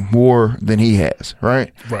playoff game more than he has,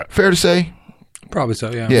 right? Right. Fair to say? Probably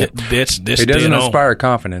so, yeah. Yeah. This it doesn't inspire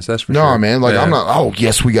confidence, that's for sure. No, man. Like, I'm not, oh,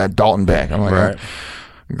 yes, we got Dalton back. I'm like, right.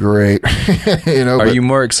 Great. Are you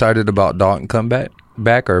more excited about Dalton coming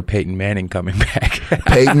back or Peyton Manning coming back?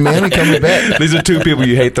 Peyton Manning coming back. These are two people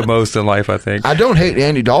you hate the most in life, I think. I don't hate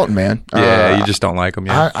Andy Dalton, man. Yeah, you just don't like him.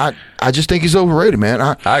 Yeah. I just think he's overrated, man.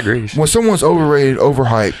 I agree. When someone's overrated,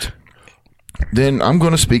 overhyped, then I'm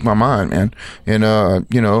going to speak my mind, man. And,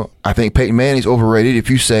 I think Peyton Manning's overrated if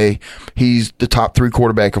you say he's the top 3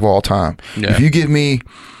 quarterback of all time. Yeah. If you give me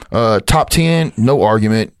top 10, no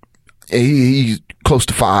argument. He's close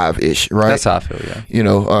to 5-ish, right? That's how I feel,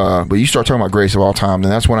 yeah. But you start talking about greatest of all time,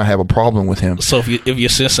 then that's when I have a problem with him. So if you're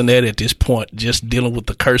Cincinnati at this point, just dealing with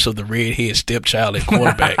the curse of the redhead stepchild at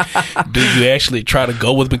quarterback, do you actually try to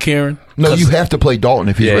go with McCarron? No, you have to play Dalton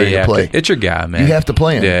if he's ready to play. It's your guy, man. You have to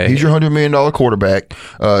play him. Yeah, he's your $100 million quarterback.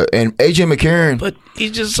 And A.J. McCarron. But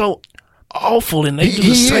he's just so... awful, and they do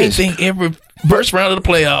the same thing every first round of the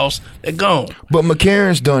playoffs. They're gone. But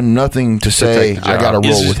McCarron's done nothing to say I got to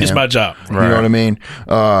roll with him. It's my job. Right. You know what I mean?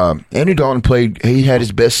 Andy Dalton played. He had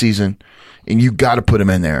his best season, and you got to put him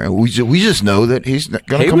in there. And we just know that he's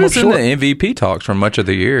going to come up short. He was in the MVP talks for much of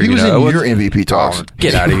the year. He was in your MVP talks.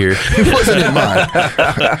 Get out of here. He wasn't in mine.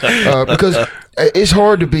 Because it's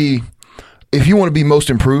hard to be. If you want to be most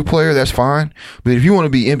improved player, that's fine. But if you want to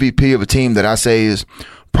be MVP of a team that I say is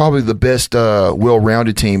probably the best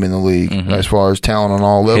well-rounded team in the league as far as talent on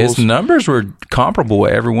all levels. His numbers were comparable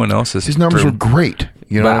with everyone else's. His numbers were great.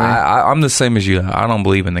 You know what I mean? I'm the same as you. I don't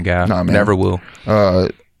believe in the guy. Nah, man. Never will.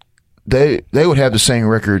 They would have the same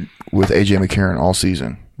record with A.J. McCarron all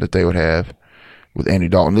season that they would have with Andy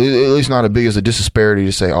Dalton. At least not as big as a disparity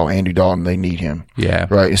to say, oh, Andy Dalton, they need him. Yeah.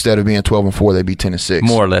 Right. Instead of being 12-4, they'd be 10-6.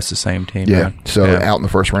 More or less the same team. Yeah. Man. So out in the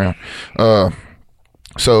first round. The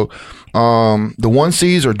 1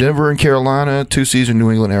 seeds are Denver and Carolina, 2 seeds are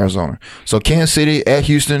New England, Arizona. So Kansas City at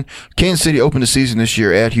Houston. Kansas City opened the season this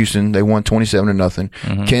year at Houston. They won 27-0.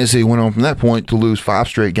 Kansas City went on from that point to lose 5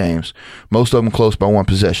 straight games, most of them close by 1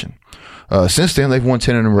 possession. Since then, they've won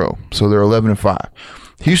 10 in a row, so they're 11-5.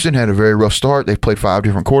 Houston had a very rough start. They've played 5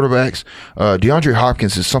 different quarterbacks. DeAndre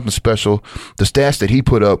Hopkins is something special. The stats that he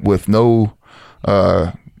put up with no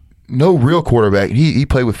real quarterback. He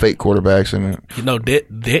played with fake quarterbacks, and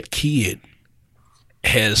that kid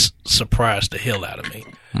has surprised the hell out of me.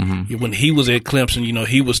 When he was at Clemson,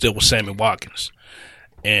 he was there with Sammy Watkins,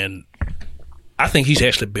 and I think he's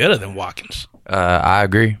actually better than Watkins. I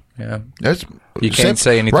agree. Yeah, you can't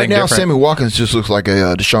say anything right now. Different. Sammy Watkins just looks like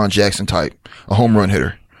a Deshaun Jackson type, a home run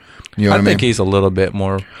hitter. You know what I mean? think he's a little bit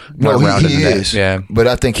more. No, he is. Yeah, but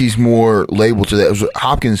I think he's more labeled to that.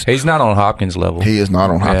 Hopkins. He's not on Hopkins level. He is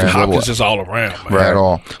not on Hopkins level. Hopkins is all around, man. Right. At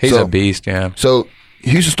all. He's a beast. Yeah. So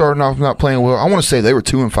Houston starting off not playing well. I want to say they were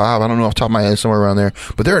 2-5. I don't know off the top of my head, somewhere around there.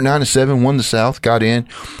 But they're at 9-7. Won the South, got in,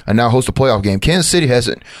 and now host a playoff game. Kansas City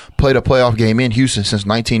hasn't played a playoff game in Houston since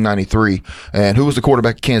 1993. And who was the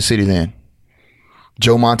quarterback of Kansas City then?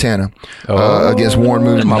 Joe Montana against Warren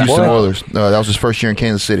Moon and the Houston Oilers. That was his first year in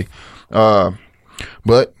Kansas City.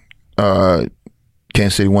 But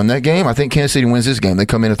Kansas City won that game. I think Kansas City wins this game. They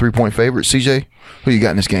come in a 3-point favorite. CJ, who you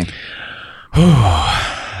got in this game?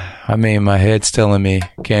 I mean, my head's telling me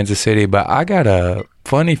Kansas City, but I got a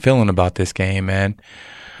funny feeling about this game, man.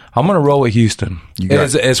 I'm going to roll with Houston.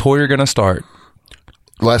 Is Hoyer going to start?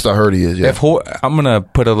 Last I heard, he is, yeah. I'm going to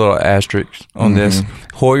put a little asterisk on this.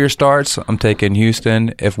 Hoyer starts, I'm taking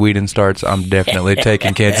Houston. If Whedon starts, I'm definitely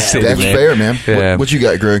taking Kansas City. That's fair, man. Yeah. What you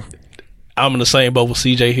got, Greg? I'm in the same boat with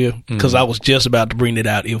CJ here because I was just about to bring it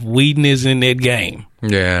out. If Whedon is in that game,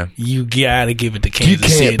 you got to give it to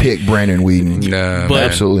Kansas City. You can't pick Brandon Whedon. No,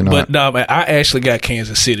 absolutely not. But no, man, I actually got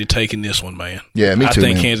Kansas City taking this one, man. Yeah, me too. I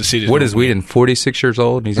think man. Kansas City. What is Whedon? 46 years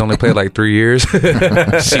old. He's only played like 3 years.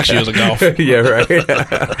 6 years of golf. Yeah, right. You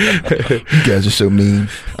guys are so mean.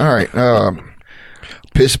 All right,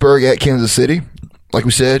 Pittsburgh at Kansas City. Like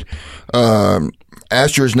we said,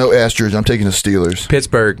 Astros, no Astros. I'm taking the Steelers.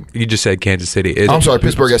 Pittsburgh. You just said Kansas City. I'm sorry,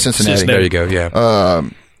 Pittsburgh at Cincinnati. There you go. Yeah.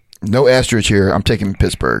 No Astros here. I'm taking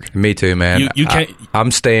Pittsburgh. Me too, man. You can't.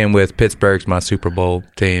 I'm staying with Pittsburgh's my Super Bowl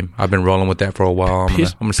team. I've been rolling with that for a while. I'm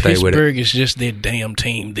gonna stay with it. Pittsburgh is just their damn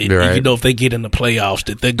team. That, right. if they get in the playoffs,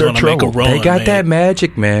 that they're going to make a run. They got that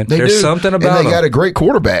magic, man. There's something about and they got a great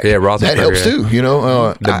quarterback. Yeah, Roethlisberger. That helps too. You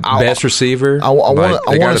know, the best receiver. I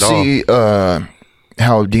want to see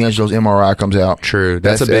how D'Angelo's MRI comes out. True.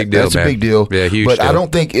 That's a big deal, That's man. a big deal. Yeah, huge But deal. I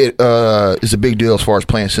don't think it is a big deal as far as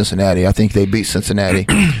playing Cincinnati. I think they beat Cincinnati.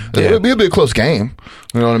 It'll be a close game.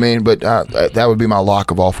 You know what I mean? But that would be my lock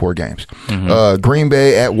of all 4 games. Green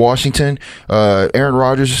Bay at Washington. Aaron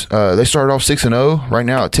Rodgers, they started off 6-0. Right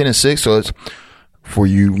now at 10-6, so it's for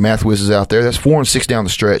you math whizzes out there, that's 4-6 down the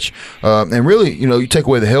stretch. And really, you take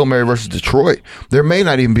away the Hail Mary versus Detroit, there may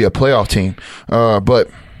not even be a playoff team.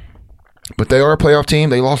 But they are a playoff team.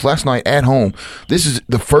 They lost last night at home. This is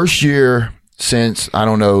the first year since, I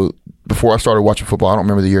don't know, before I started watching football, I don't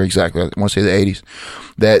remember the year exactly, I want to say the 80s,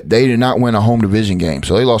 that they did not win a home division game.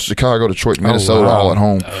 So they lost Chicago, Detroit, Minnesota, all at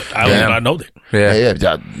home. I know that.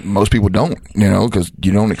 Yeah. Most people don't, because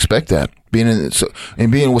you don't expect that. Being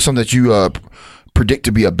with something that you predict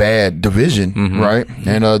to be a bad division, right?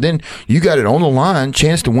 And then you got it on the line,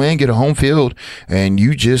 chance to win, get a home field, and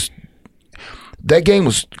you just... That game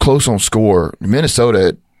was close on score.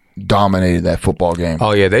 Minnesota dominated that football game.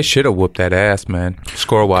 Oh, yeah. They should have whooped that ass, man.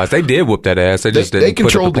 Score-wise. They did whoop that ass. They just didn't They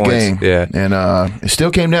controlled put up the points. game. Yeah. And it still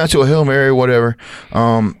came down to a Hail Mary or whatever.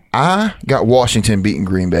 I got Washington beating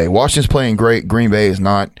Green Bay. Washington's playing great. Green Bay is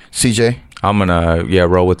not. CJ? I'm gonna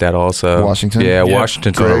roll with that also. Washington? Yeah,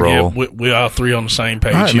 Washington's gonna roll. Yeah, we're all three on the same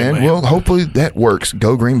page. All right, here, man. Well, hopefully that works.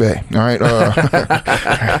 Go Green Bay. All right.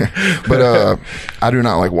 But I do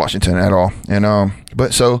not like Washington at all. And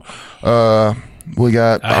but so we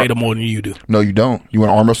got. I hate them more than you do. No, you don't. You want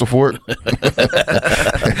to arm wrestle for it?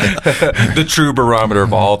 The true barometer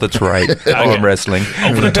of all that's right. Arm wrestling.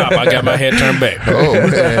 Over the top, I got my head turned back. Oh,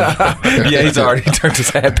 man. Yeah, he's already turned his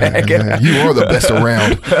head back. You are the best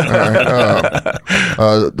around.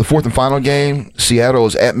 All right. The fourth and final game, Seattle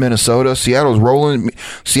is at Minnesota. Seattle's rolling.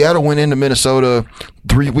 Seattle went into Minnesota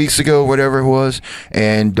 3 weeks ago, whatever it was,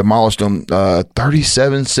 and demolished them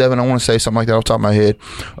 37-7, I want to say, something like that off the top of my head.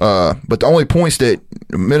 But the only points that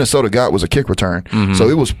Minnesota got was a kick return. Mm-hmm. So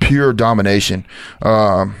it was pure domination.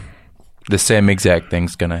 The same exact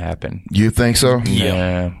thing's going to happen. You think so?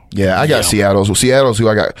 Yeah. Yeah, I got Seattle's. Well, Seattle's who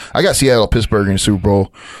I got. I got Seattle, Pittsburgh in the Super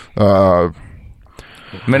Bowl.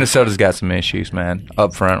 Minnesota's got some issues, man,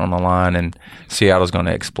 up front on the line, and Seattle's going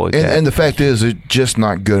to exploit that. And the fact is, they're just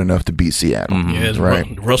not good enough to beat Seattle. Mm-hmm. Yeah, it's right.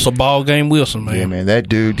 Russell Ball Game Wilson, man. Yeah, man, that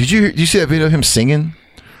dude. Did you see that video of him singing?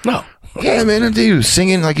 No. Yeah, man, that dude was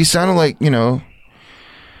singing like he sounded like,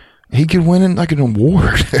 he could win like an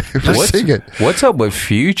award for singing. What's up with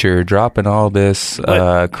Future dropping all this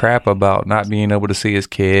crap about not being able to see his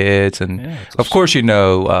kids? And of course,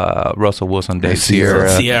 Russell Wilson dates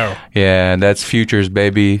Sierra. Yeah, and that's Future's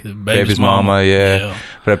baby's mama. Yeah.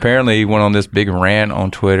 But apparently he went on this big rant on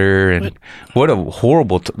Twitter, and what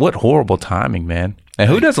horrible timing, man. And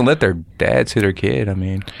who doesn't let their dad see their kid? I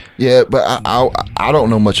mean, yeah, but I don't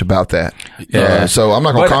know much about that. Yeah, so I'm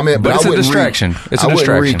not going to comment. But it's a distraction. I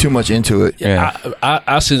wouldn't read too much into it. Yeah.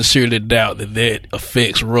 I sincerely doubt that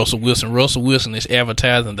affects Russell Wilson. Russell Wilson is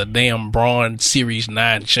advertising the damn Braun Series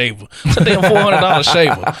 9 shaver. It's a damn $400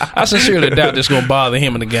 shaver. I sincerely doubt this going to bother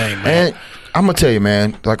him in the game, man. And I'm going to tell you,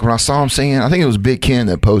 man. Like when I saw him singing, I think it was Big Ken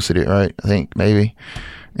that posted it, right? I think maybe.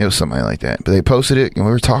 It was somebody like that. But they posted it, and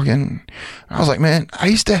we were talking. I was like, man, I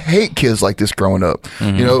used to hate kids like this growing up.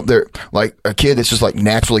 Mm-hmm. They're like a kid that's just like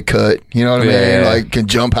naturally cut. You know what I mean? Yeah. Like can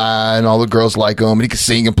jump high, and all the girls like him, and he can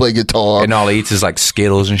sing and play guitar. And all he eats is like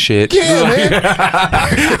Skittles and shit. Yeah, man. You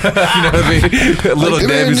know what I mean? Little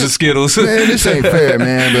Debbie's and Skittles. Man, this ain't fair,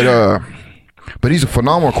 man. But he's a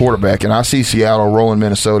phenomenal quarterback, and I see Seattle rolling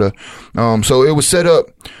Minnesota. So it was set up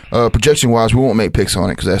projection-wise. We won't make picks on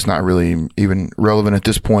it because that's not really even relevant at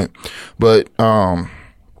this point. But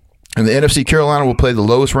in the NFC, Carolina will play the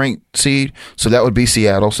lowest ranked seed, so that would be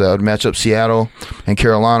Seattle. So that would match up Seattle and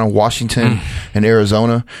Carolina, Washington, and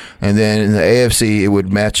Arizona. And then in the AFC, it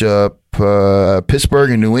would match up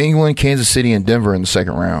Pittsburgh and New England, Kansas City and Denver in the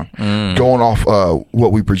second round, going off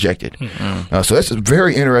what we projected. So that's a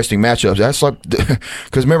very interesting matchup. That's like,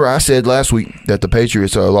 because remember I said last week that the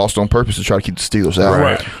Patriots lost on purpose to try to keep the Steelers out.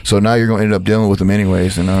 Right. So now you're going to end up dealing with them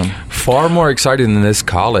anyways. And far more exciting than this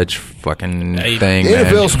college fucking thing. The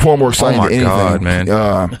NFL's far more exciting than anything.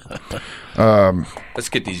 God, man. Let's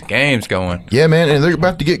get these games going. Yeah, man, and they're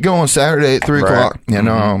about to get going Saturday at 3 o'clock. And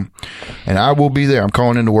and I will be there. I'm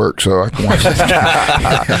calling into work, so I can watch this.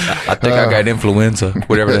 I think I got influenza,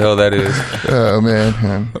 whatever the hell that is. Oh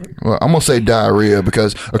man, well, I'm gonna say diarrhea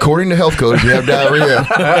because according to health code, if you have diarrhea,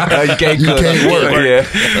 you can't work. Yeah.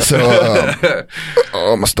 So,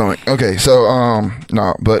 oh my stomach. Okay, so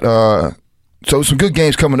no, but. So some good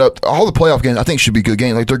games coming up. All the playoff games I think should be good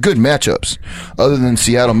games. Like they're good matchups. Other than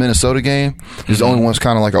Seattle Minnesota game, is the only one's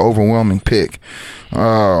kind of like an overwhelming pick.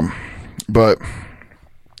 But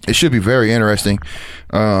it should be very interesting.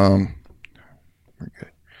 We're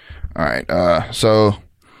good. All right. So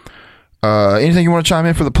anything you want to chime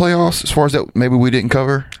in for the playoffs as far as that maybe we didn't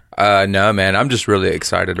cover? No, man. I'm just really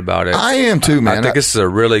excited about it. I am too, man. I think this is a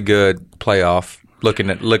really good playoff.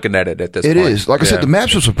 Looking at it at this point. It is. Like I said, the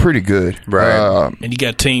matchups are pretty good. Right. And you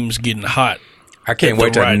got teams getting hot. I can't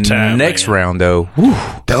wait till the next round, though. Whew.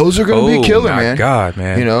 Those are going to be killer, man. Oh, my God,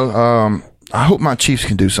 man. I hope my Chiefs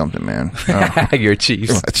can do something, man. Your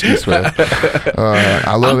Chiefs. My Chiefs, man.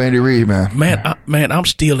 I love Andy Reid, man. Man, I'm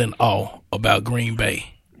still in awe about Green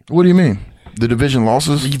Bay. What do you mean? The division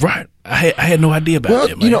losses? Right. I had no idea about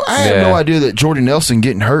that, man. I had no idea that Jordy Nelson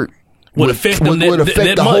getting hurt would affect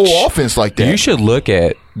the whole offense like that. You should look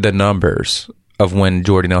at the numbers of when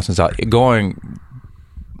Jordy Nelson's out, going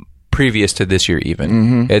previous to this year even.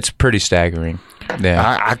 Mm-hmm. It's pretty staggering.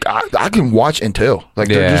 Yeah, I can watch and tell. Like,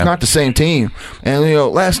 they're just not the same team. And,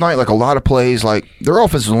 last night, like, a lot of plays, like, their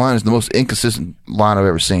offensive line is the most inconsistent line I've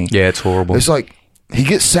ever seen. Yeah, it's horrible. It's like, he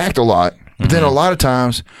gets sacked a lot, but then a lot of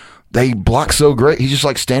times they block so great. He's just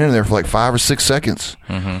like standing there for like 5 or 6 seconds.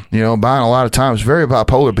 Buying a lot of times. Very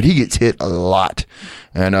bipolar, but he gets hit a lot.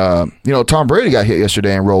 And Tom Brady got hit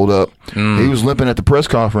yesterday and rolled up. He was limping at the press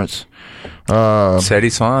conference. Said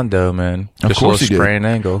he's fine though, man. Of course he did. Sprained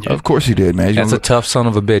ankle. Of course he did, man. That's a tough son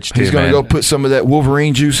of a bitch, too, He's going to go put some of that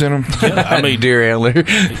Wolverine juice in him. Yeah, I mean, deer antler.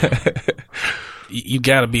 You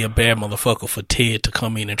got to be a bad motherfucker for Ted to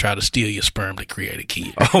come in and try to steal your sperm to create a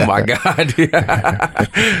kid. Oh my God!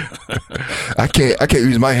 I can't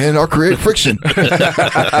use my hand. I'll create friction. Yeah,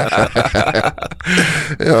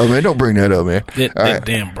 man, don't bring that up, man. That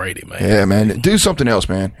damn Brady, man. Yeah, man, do something else,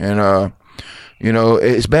 man. And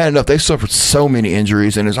it's bad enough they suffered so many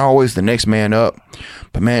injuries, and it's always the next man up.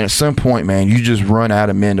 But man, at some point, man, you just run out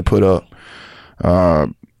of men to put up.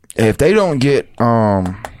 If they don't get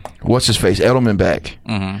what's his face, Edelman back,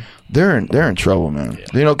 they're in trouble, man.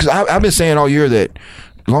 Yeah. Because I've been saying all year that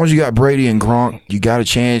as long as you got Brady and Gronk, you got a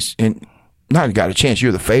chance. And not got a chance.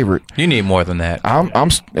 You're the favorite. You need more than that. I'm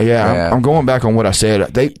going back on what I said.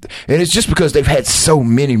 And it's just because they've had so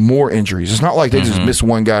many more injuries. It's not like they just missed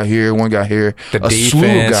one guy here, one guy here. The defense,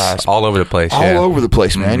 slew of guys all over the place. All over the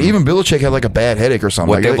place, man. Even Belichick had like a bad headache or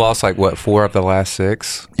something. They've lost 4 of the last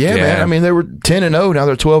 6. Yeah, man. I mean, they were 10-0. Now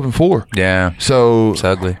they're 12-4. Yeah. So it's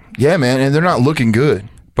ugly. Yeah, man, and they're not looking good.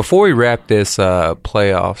 Before we wrap this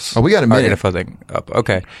playoffs, we got a minute. NFL thing up.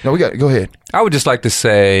 Okay. No, go ahead. I would just like to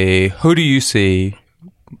say, who do you see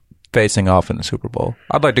facing off in the Super Bowl?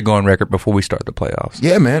 I'd like to go on record before we start the playoffs.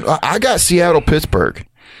 Yeah, man. I got Seattle, Pittsburgh.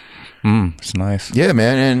 It's nice. Yeah,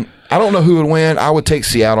 man. And I don't know who would win. I would take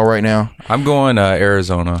Seattle right now. I'm going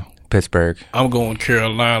Arizona, Pittsburgh. I'm going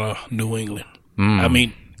Carolina, New England. I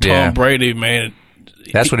mean, Tom Brady, man.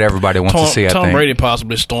 That's what everybody wants to see, I think. Tom Brady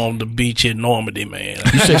possibly stormed the beach in Normandy, man.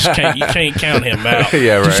 You can't count him out.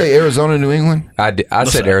 Yeah, right. Did you say Arizona, New England? I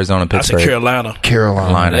said Arizona, Pittsburgh. I said Carolina.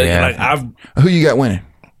 Carolina, yeah. Who you got winning?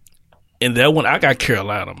 In that one, I got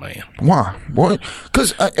Carolina, man. Why? What?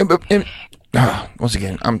 Because once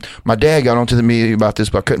again, my dad got onto me about this,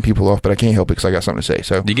 about cutting people off, but I can't help it because I got something to say.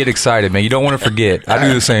 So you get excited, man. You don't want to forget. I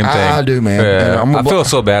do the same thing. I do, man. Yeah. I feel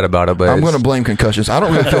so bad about it, but I'm going to blame concussions. I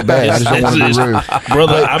don't really feel bad. I just don't want to be rude,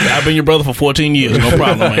 brother. I've been your brother for 14 years. No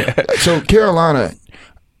problem, man. So Carolina,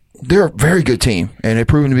 they're a very good team, and they've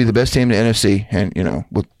proven to be the best team in the NFC. And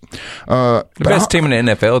with the best team in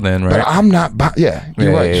the NFL, then, right? But I'm not. You're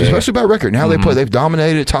right. Yeah. Especially by record. Now they play. They've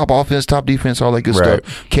dominated top offense, top defense, all that good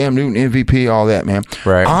stuff. Cam Newton MVP, all that, man.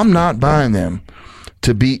 Right. I'm not buying them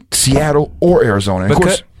to beat Seattle or Arizona. Of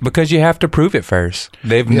course, because you have to prove it first.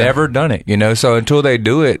 They've never done it, So until they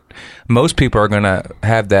do it, most people are going to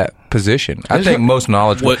have that position. I think most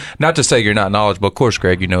knowledgeable. Not to say you're not knowledgeable. Of course,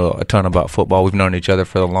 Greg, you know a ton about football. We've known each other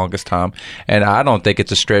for the longest time, and I don't think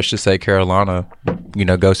it's a stretch to say Carolina,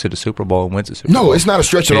 goes to the Super Bowl and wins the Super Bowl. No, it's not a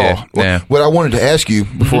stretch at all. Yeah. What I wanted to ask you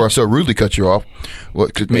before I so rudely cut you off,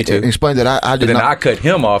 me too. Explain that I did. Then not. I cut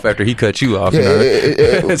him off after he cut you off. Yeah,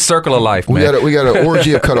 it's circle of life, man. We got an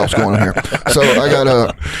orgy of cutoffs going on here. So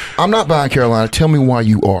I'm not buying Carolina. Tell me why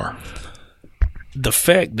you are. The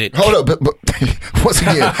fact that hold up, but once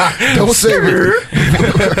again, don't say it.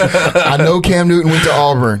 I know Cam Newton went to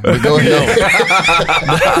Auburn, but go ahead.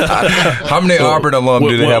 How many Auburn alum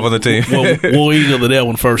do they have on the team? We'll eagle that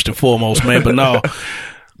one first and foremost, man. But no,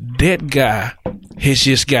 that guy has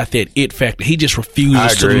just got that it factor. He just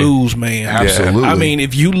refuses to lose, man. Absolutely. I mean,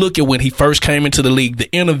 if you look at when he first came into the league,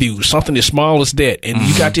 the interviews, something as small as that, and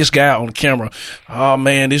you got this guy on camera, oh,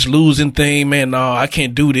 man, this losing thing, man, no, I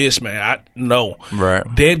can't do this, man. No. Right.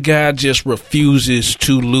 That guy just refuses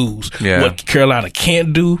to lose. Yeah. What Carolina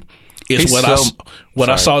can't do is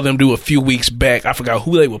I saw them do a few weeks back. I forgot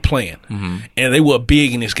who they were playing, and they were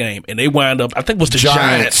big in this game. And they wind up, I think it was the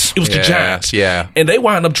Giants. It was the Giants. Yeah. And they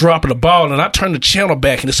wind up dropping the ball, and I turned the channel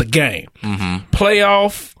back, and it's a game.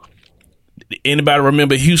 Playoff. Anybody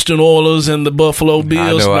remember Houston Oilers and the Buffalo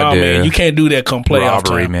Bills? No, man, you can't do that come playoff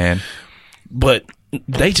robbery, time. Man. But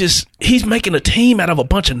he's making a team out of a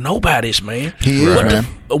bunch of nobodies, man. He is, man.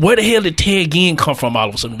 Where the hell did Ted Ginn come from all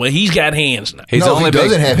of a sudden? Well, he's got hands now. He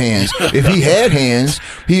doesn't have hands. If he had hands,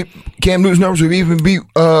 Cam Newton's numbers would even be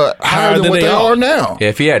higher than what they are now. Yeah,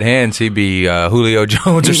 if he had hands, he'd be Julio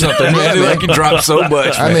Jones or something. Like he dropped so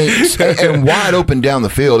much. I mean, and wide open down the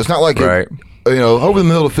field. It's not like over the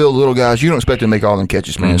middle of the field, little guys, you don't expect to make all them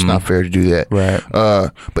catches, man. It's not fair to do that. Right.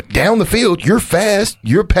 But down the field, you're fast.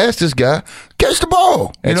 You're past this guy. catch the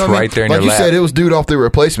ball. It's know what right there in like your you lap. said, it was dude off the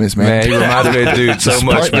replacements, man. Man, he reminds me of a dude so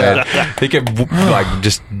much, man. He could like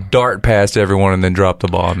just dart past everyone and then drop the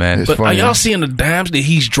ball, man. But are y'all seeing the dimes that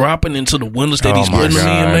he's dropping into the windows that he's putting them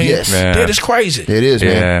in, man? Yes. That is crazy. It is,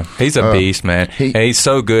 man. Yeah, he's a beast, man. And he's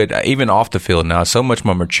so good, even off the field now. So much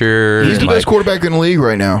more mature. He's the best quarterback in the league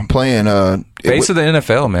right now, playing face of the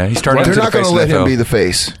NFL, man. He's turning into the face of the NFL. They're not going to let him be the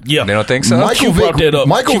face. Yeah, they don't think so.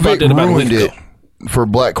 Michael Vick ruined it for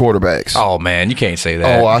black quarterbacks. Oh man, you can't say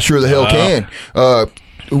that. Oh, I sure the hell can.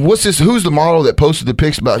 What's this? Who's the model that posted the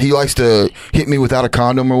pics about he likes to hit me without a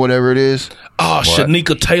condom or whatever it is? Oh,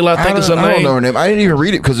 Shanika Taylor, I think is her name. I don't know her name. I didn't even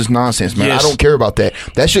read it because it's nonsense, man. Yes. I don't care about that.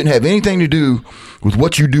 That shouldn't have anything to do with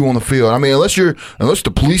what you do on the field. I mean, unless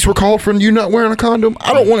the police were called for you not wearing a condom,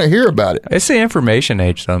 I don't want to hear about it. It's the information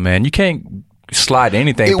age, though, man. You can't slide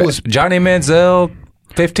anything. It was Johnny Manziel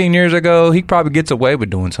 15 years ago. He probably gets away with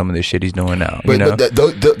doing some of this shit he's doing now.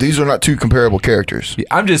 But these are not two comparable characters.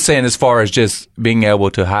 I'm just saying, as far as just being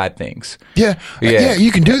able to hide things. Yeah,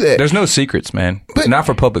 you can do that. There's no secrets, man. But not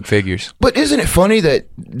for public figures. But isn't it funny that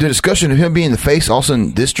the discussion of him being the face, all of a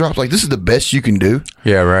sudden this drops? Like, this is the best you can do.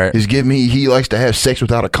 Yeah, right. Is give me he likes to have sex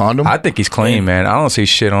without a condom. I think he's clean, man. I don't see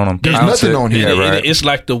shit on him. There's nothing on him. Yeah, right. It's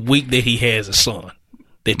like the week that he has a son.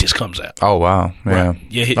 That just comes out. Oh wow! Yeah, right.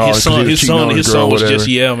 Yeah. His son was just man. Oh,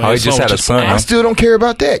 he just had a son. I still don't care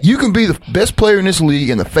about that. You can be the best player in this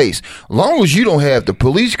league in the face, as long as you don't have the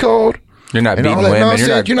police called. You're not beating women.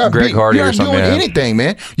 Nonsense. You're not Greg Hardy or something. You're not doing anything,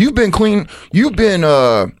 man. You've been clean. You've been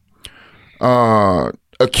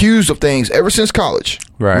accused of things ever since college,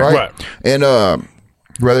 right? And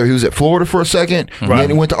whether he was at Florida for a second, and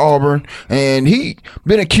then he went to Auburn, and he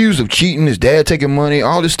been accused of cheating, his dad taking money,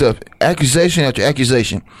 all this stuff, accusation after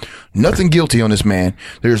accusation. Nothing guilty on this man.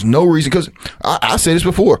 There's no reason, because I said this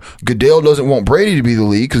before, Goodell doesn't want Brady to be the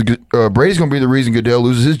league, because Brady's going to be the reason Goodell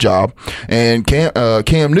loses his job, and Cam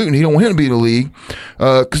Newton, he don't want him to be in the league,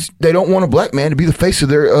 because they don't want a black man to be the face of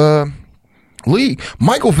their league.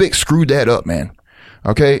 Michael Vick screwed that up, man.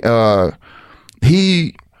 Okay?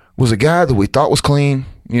 He was a guy that we thought was clean,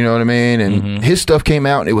 you know what I mean? And his stuff came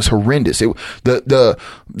out and it was horrendous. The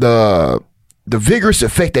vigorous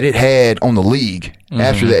effect that it had on the league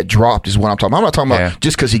after that dropped is what I'm talking about. I'm not talking about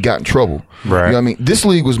just because he got in trouble. Right. You know what I mean? This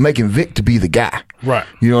league was making Vic to be the guy. Right.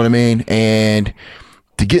 You know what I mean? And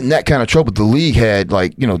to get in that kind of trouble, the league had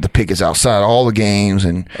the pickets outside all the games,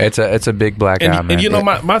 and it's a big black guy, man. And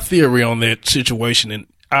my theory on that situation, and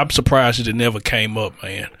I'm surprised that it never came up,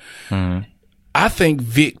 man. I think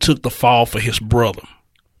Vic took the fall for his brother.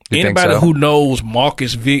 Anybody who knows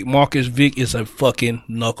Marcus Vick is a fucking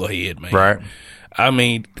knucklehead, man. Right. I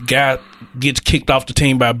mean, the guy gets kicked off the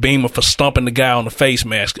team by Beamer for stumping the guy on the face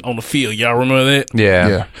mask on the field. Y'all remember that?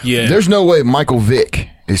 Yeah. There's no way Michael Vick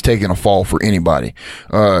is taking a fall for anybody.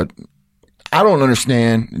 I don't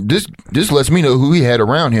understand. This lets me know who he had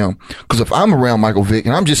around him. Because if I'm around Michael Vick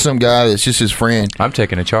and I'm just some guy that's just his friend, I'm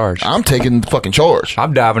taking a charge. I'm taking the fucking charge.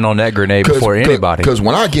 I'm diving on that grenade before anybody. Because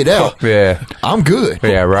when I get out, I'm good.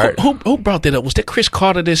 Yeah, right. Who brought that up? Was that Chris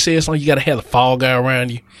Carter that said something? You got to have a fall guy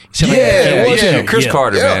around you. Chris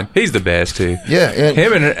Carter, man, he's the best too. Yeah, and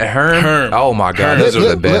him and Herm. Oh my God, those are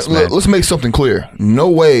the best. Man. Let's make something clear. No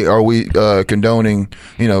way are we condoning,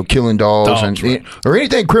 killing dogs or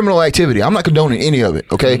anything criminal activity. I'm not condoning any of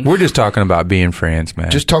it. Okay, we're just talking about being friends, man.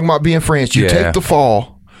 Just talking about being friends. You take the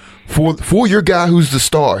fall for your guy who's the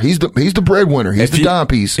star. He's the breadwinner. He's the dime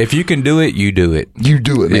piece. If you can do it, you do it. You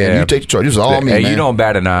do it, man. Yeah. You take the charge. This is all me, man. You don't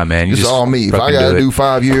bat an eye, man. This is all me. If I got to do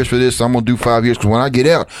 5 years for this, I'm going to do 5 years, because when I get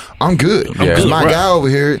out, I'm good. Because my guy over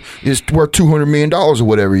here is worth $200 million or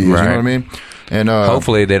whatever he is. Right. You know what I mean? And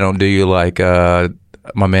hopefully they don't do you like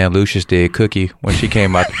my man Lucius did Cookie when she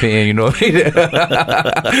came out the pen. You know what I mean?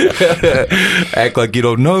 Act like you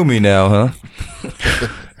don't know me now, huh?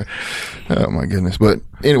 Oh my goodness! But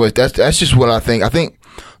anyways, that's just what I think.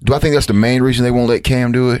 Do I think that's the main reason they won't let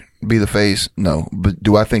Cam do it? Be the face? No. But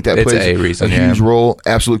do I think that plays a huge role?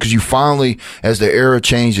 Absolutely. Because you finally, as the era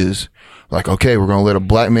changes, like, okay, we're going to let a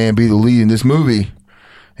black man be the lead in this movie,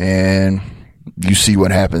 and you see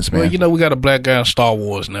what happens, man. Well, we got a black guy in Star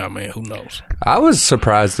Wars now, man. Who knows? I was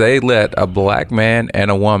surprised they let a black man and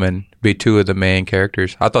a woman be two of the main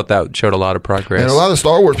characters. I thought that showed a lot of progress. And a lot of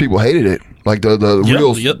Star Wars people hated it. Like the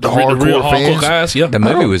real hardcore fans. Guys, the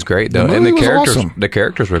movie was great though, and the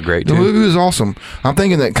characters were great too. The movie was awesome. I'm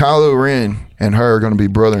thinking that Kylo Ren and her are going to be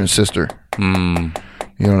brother and sister.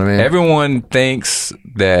 You know what I mean? Everyone thinks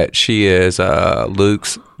that she is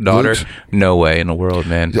Luke's daughter. No way in the world,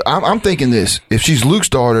 man. I'm thinking this. If she's Luke's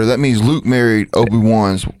daughter, that means Luke married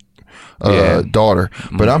Obi-Wan's daughter.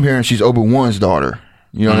 But I'm hearing she's Obi-Wan's daughter.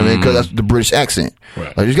 You know what I mean? Because that's the British accent. Right.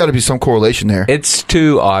 Like, there's got to be some correlation there. It's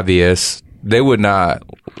too obvious. They would not.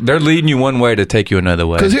 They're leading you one way to take you another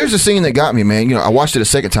way. Because here's the scene that got me, man. You know, I watched it a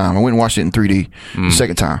second time. I went and watched it in 3D the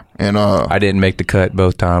second time. And I didn't make the cut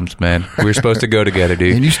both times, man. We were supposed to go together,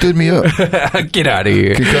 dude. And you stood me up. Get out of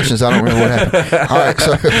here. Concussions, I don't remember what happened. All right,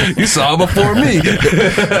 so You saw before me.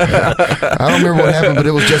 I don't remember what happened, but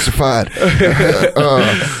it was justified.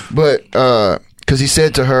 Because he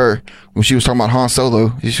said to her, when she was talking about Han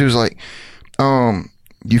Solo, she was like,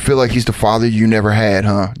 you feel like he's the father you never had,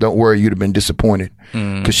 huh? Don't worry, you'd have been disappointed.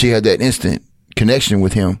 Because she had that instant connection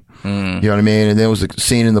with him. You know what I mean? And then it was a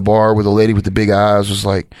scene in the bar where the lady with the big eyes was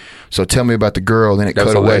like, so tell me about the girl. Then it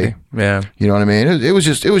cut away. Lady. Yeah. You know what I mean? It was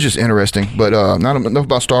just interesting. But not enough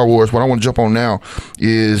about Star Wars. What I want to jump on now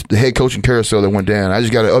is the head coaching carousel that went down. I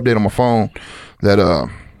just got an update on my phone that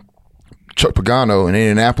Chuck Pagano in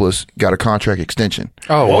Indianapolis got a contract extension.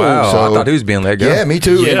 Oh, wow. So, I thought he was being let go. Yeah, me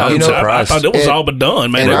too. Yeah, and, I thought it was all but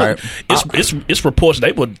done, man. And, It's reports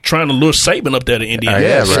they were trying to lure Saban up there to Indiana.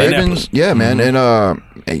 yeah, Indianapolis. yeah, man. And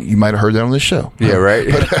you might have heard that on this show. Yeah, right.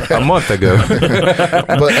 A month ago.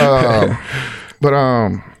 but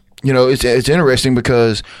you know, it's interesting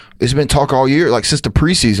because it's been talk all year, like since the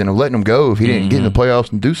preseason, of letting him go if he didn't get in the playoffs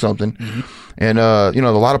and do something. And you know,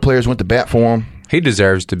 a lot of players went to bat for him. He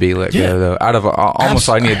deserves to be let go, though. Out of almost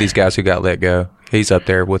any of these guys who got let go, he's up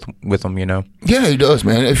there with them, you know? Yeah, he does,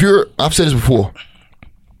 man. I've said this before,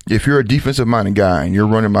 if you're a defensive-minded guy and you're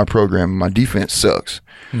running my program and my defense sucks,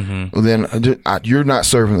 well, then you're not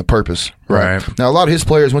serving the purpose. Right. Now, a lot of his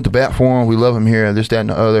players went to bat for him. We love him here, this, that, and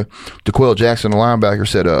the other. DeQuell Jackson, the linebacker,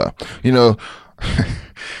 said, you know,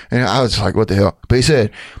 and I was like, what the hell? But he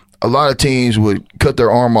said, a lot of teams would cut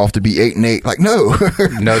their arm off to be 8-8. Like, no.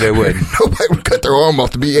 No, they wouldn't. Nobody would cut their arm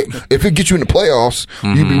off to be 8. If it gets you in the playoffs,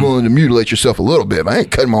 you'd be willing to mutilate yourself a little bit. But I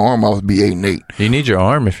ain't cutting my arm off to be 8-8. You need your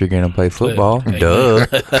arm if you're going to play football. Duh.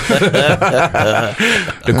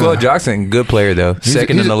 DeQuell Jackson, good player, though.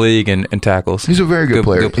 Second in the league in tackles. He's a very good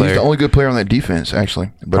player. He's the only good player on that defense,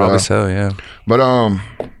 actually. But, probably so, yeah. But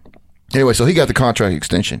anyway, so he got the contract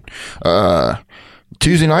extension.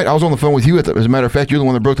 Tuesday night, I was on the phone with you. As a matter of fact, you're the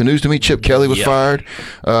one that broke the news to me. Chip Kelly was fired.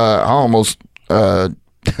 I almost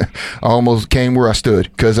came where I stood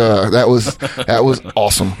because that was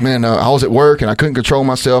awesome, man. I was at work and I couldn't control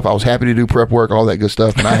myself. I was happy to do prep work, all that good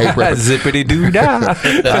stuff, and I hate prep. Zippity doo dah.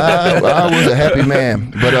 I was a happy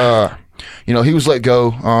man, but you know, he was let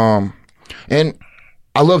go, and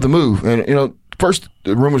I love the move. And you know, first,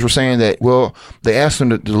 the rumors were saying that, well, they asked him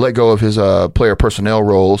to let go of his player personnel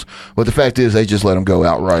roles, but the fact is they just let him go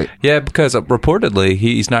outright. Yeah, because reportedly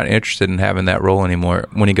he's not interested in having that role anymore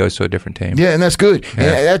when he goes to a different team. Yeah, and that's good. Yeah.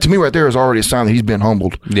 And that, to me, right there is already a sign that he's been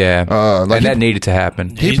humbled. Yeah, and that needed to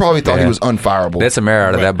happen. He probably thought he was unfireable. That's some air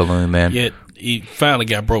out of that balloon, man. Yeah. He finally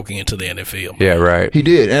got broken into the NFL. Yeah, right. He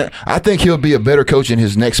did. And I think he'll be a better coach in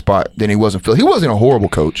his next spot than he was in Philly. He wasn't a horrible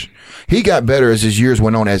coach. He got better as his years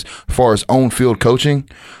went on as far as on-field coaching.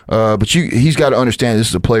 But he's got to understand this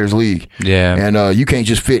is a players' league. Yeah. And you can't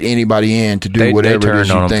just fit anybody in to do whatever it is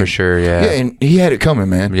you think. They turned on him for sure, yeah. Yeah, and he had it coming,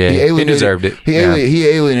 man. Yeah, he deserved it. He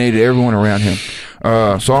alienated everyone around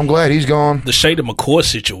him. So I'm glad he's gone. The Shady McCoy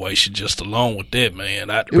situation, just along with that,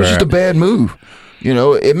 man. It was just a bad move. You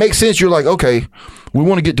know, it makes sense. You're like, okay, we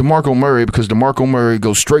want to get DeMarco Murray because DeMarco Murray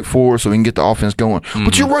goes straight forward so we can get the offense going.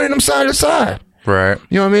 But you're running them side to side. Right.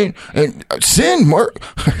 You know what I mean? And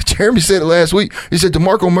Jeremy said it last week. He said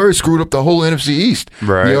DeMarco Murray screwed up the whole NFC East.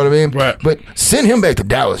 Right. You know what I mean? Right. But send him back to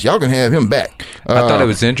Dallas. Y'all can have him back. I thought it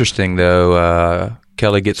was interesting, though.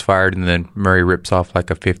 Kelly gets fired, and then Murray rips off like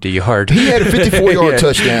a 50-yard. He had a 54-yard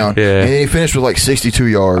touchdown, and then he finished with like 62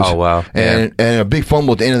 yards. Oh, wow. And a big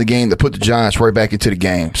fumble at the end of the game that put the Giants right back into the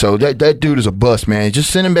game. So that dude is a bust, man. Just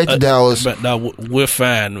send him back to Dallas. But no, we're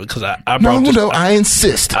fine because I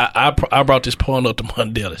insist. I brought this point up to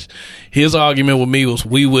Mondellis. His argument with me was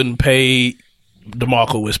we wouldn't pay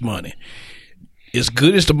DeMarco his money. As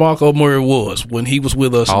good as DeMarco Murray was when he was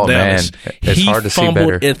with us in Dallas, it's hard to see better. He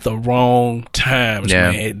fumbled at the wrong times,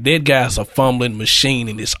 man. That guy's a fumbling machine,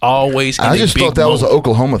 and it's always in I just thought that was an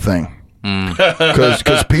Oklahoma thing.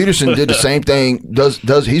 Because Peterson did the same thing.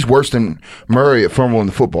 He's worse than Murray at fumbling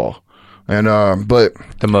the football. And but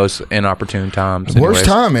the most inopportune times. Worst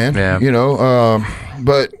time, man. Yeah. You know,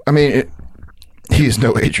 but I mean, he is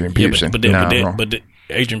no Adrian Peterson. But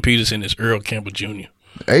Adrian Peterson is Earl Campbell Jr.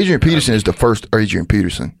 Adrian Peterson is the first Adrian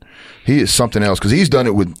Peterson. He is something else because he's done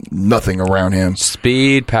it with nothing around him.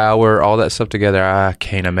 Speed, power, all that stuff together. I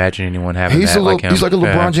can't imagine anyone having like him. He's like a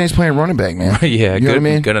LeBron James playing running back, man. Yeah, you know what I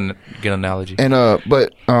mean? Good analogy. And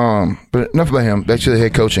but enough about him. Back to the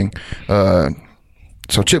head coaching.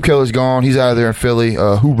 So Chip Kelly's gone. He's out of there in Philly.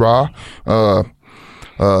 Hoorah.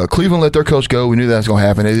 Cleveland let their coach go. We knew that was going to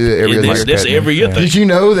happen. They do it every year. That's every year thing. Did you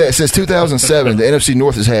know that since 2007, the NFC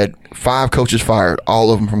North has had 5 coaches fired,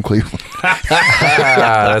 all of them from Cleveland?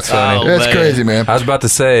 That's funny. That's crazy, man. I was about to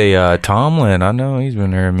say Tomlin. I know he's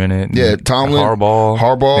been there a minute. Yeah, Tomlin.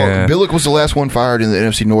 Harbaugh. Yeah. Billick was the last one fired in the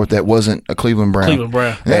NFC North that wasn't a Cleveland Brown.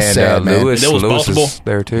 That's sad, man. Lewis is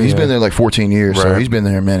there too. He's been there like 14 years, so he's been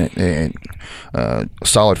there a minute. And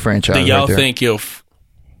solid franchise. Do y'all right there. think if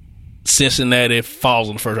Cincinnati falls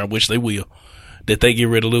in the first round, which they will, that they get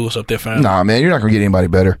rid of Lewis up there finally? Nah, man, you're not going to get anybody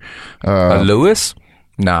better. Lewis?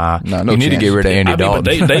 Nah, no you need to get rid of Andy Dalton.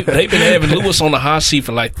 But they've been having Lewis on the hot seat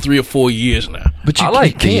for like 3 or 4 years now. But I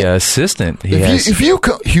like the assistant. Hugh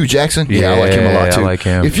Jackson, I like him a lot too. I like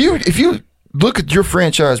him. If you look at your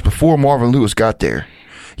franchise before Marvin Lewis got there,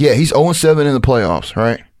 he's 0-7 in the playoffs,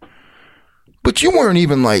 right? But you weren't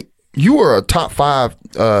even like, you were a top 5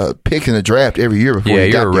 pick in the draft every year before you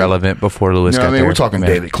got there. You're irrelevant before Lewis got there. We're talking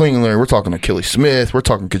David Klingler, we're talking Achilles Smith, we're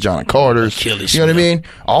talking Kajana Carter. You know what I mean?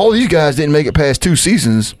 All these guys didn't make it past 2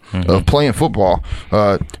 seasons of playing football.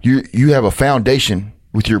 You have a foundation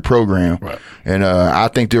with your program, right. And I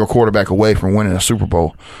think they're a quarterback away from winning a Super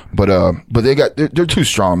Bowl. But they're too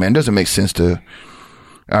strong, man. It doesn't make sense to.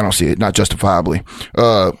 I don't see it, not justifiably.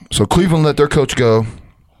 So Cleveland let their coach go.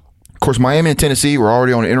 Of course, Miami and Tennessee were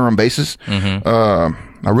already on an interim basis.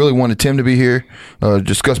 I really wanted Tim to be here to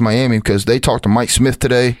discuss Miami because they talked to Mike Smith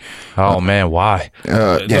today. Oh, man, why?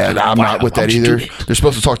 I'm not with that either. They're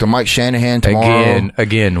supposed to talk to Mike Shanahan tomorrow.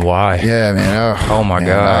 Again, why? Yeah, man. Oh my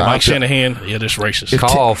God. Mike Shanahan, that's racist.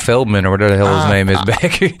 Call Feldman or whatever the hell his name is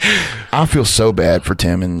back. I feel so bad for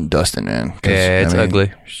Tim and Dustin, man. Yeah, it's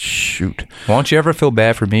ugly. Shoot. Won't you ever feel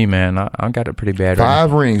bad for me, man? I got it pretty bad.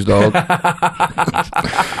 5 rings, dog.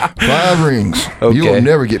 5 rings. Okay. You will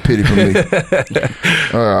never get pity from me.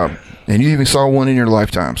 And you even saw one in your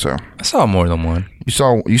lifetime, so I saw more than one. You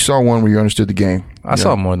saw one where you understood the game. I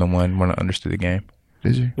saw more than one when I understood the game.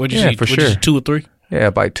 Did you? What'd you see? For sure. 2 or 3? Yeah,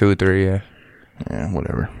 about 2 or 3. Yeah. Yeah,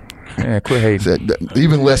 whatever. Yeah, quit hating.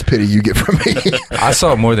 Even less pity you get from me. I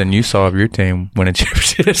saw more than you saw of your team winning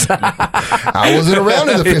championships. I wasn't around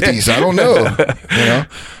in the 50s. I don't know.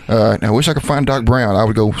 I wish I could find Doc Brown. I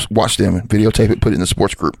would go watch them and videotape it, put it in the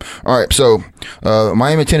sports group. All right, so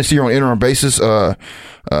Miami and Tennessee are on an interim basis.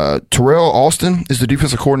 Terrell Austin is the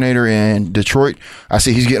defensive coordinator in Detroit. I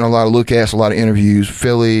see he's getting a lot of look at, a lot of interviews.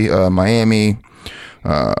 Philly, Miami.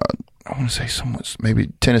 I want to say somewhat, maybe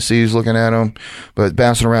Tennessee's looking at him, but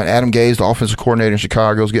bouncing around. Adam Gase, the offensive coordinator in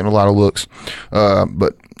Chicago, is getting a lot of looks.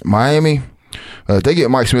 But Miami, if they get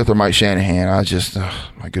Mike Smith or Mike Shanahan,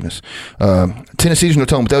 my goodness. Tennessee's no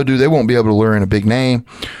telling what they'll do. They won't be able to lure in a big name.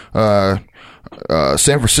 San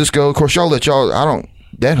Francisco, of course,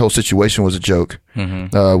 that whole situation was a joke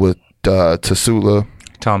with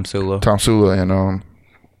Tom Sula, and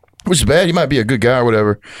which is bad. He might be a good guy or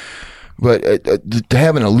whatever. But to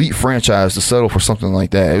have an elite franchise to settle for something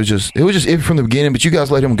like that, it was just iffy from the beginning. But you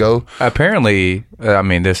guys let him go. Apparently,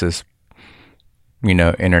 this is,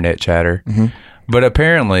 internet chatter. But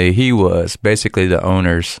apparently, he was basically the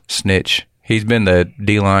owner's snitch. He's been the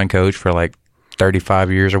D-line coach for like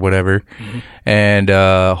 35 years or whatever. And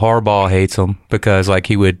Harbaugh hates him because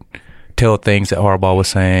he would tell things that Harbaugh was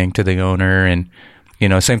saying to the owner, and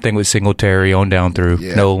same thing with Singletary on down through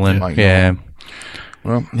Nolan.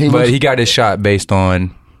 Well, he got his shot based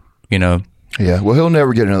on, Yeah, well, he'll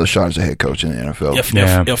never get another shot as a head coach in the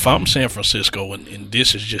NFL. If I'm San Francisco, and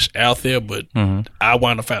this is just out there, but I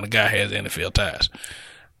want to find a guy who has NFL ties,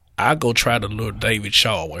 I go try to lure David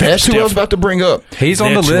Shaw. That's who I was about to bring up. He's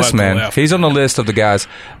on the list, man. He's on the list of the guys.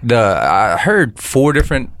 I heard 4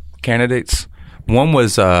 different candidates. One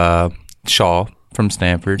was Shaw from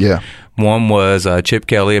Stanford. Yeah. One was Chip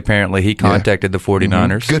Kelly. Apparently, he contacted the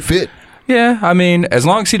 49ers. Good fit. Yeah, as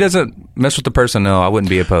long as he doesn't mess with the personnel, I wouldn't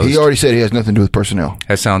be opposed. He already said he has nothing to do with personnel.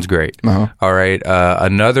 That sounds great. Uh-huh. All right.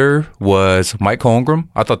 Another was Mike Holmgren.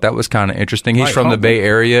 I thought that was kind of interesting. He's from the Bay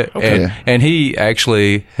Area, and he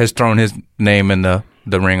actually has thrown his name in the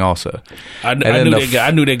ring also. I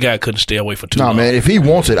knew that guy couldn't stay away for too long. No, man, if he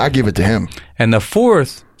wants it, I give it to him. And the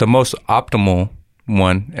fourth, the most optimal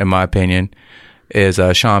one, in my opinion, is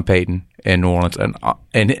Sean Payton in New Orleans.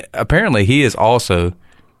 And apparently he is also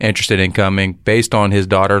interested in coming based on his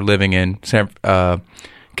daughter living in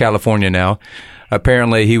California now.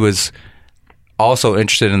 Apparently he was also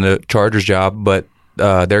interested in the Chargers job, but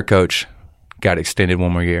their coach got extended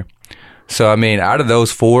 1 more year. So, out of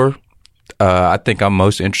those 4, I think I'm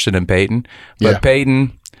most interested in Peyton. But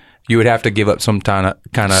Peyton, You would have to give up some kind of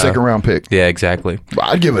second round pick. Yeah, exactly.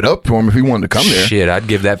 I'd give it up to him if he wanted to come there. Shit, I'd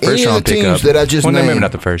give that first round pick up. That I just named, maybe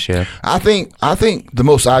not the first. Yeah, I think the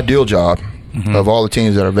most ideal job of all the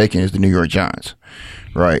teams that are vacant is the New York Giants.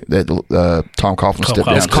 Right, that Tom Coughlin stepped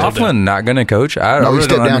down. Is Coughlin not going to coach? No, he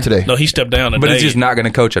stepped down today. No, he stepped down today. But he's just not going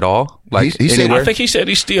to coach at all. Like he said, I think he said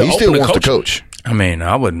he still wants to coach. I mean,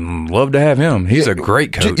 I would love to have him. He's a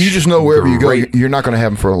great coach. You just know wherever you go, you're not going to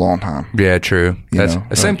have him for a long time. Yeah, true. That's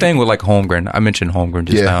the same thing with like Holmgren. I mentioned Holmgren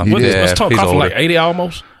just now. Was Tom Coughlin like 80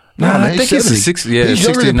 almost? No, I think he's 60. Yeah, he's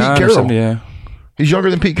younger than Pete Carroll. Yeah, he's younger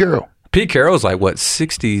than Pete Carroll. Pete Carroll's like, what,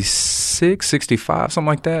 66, 65, something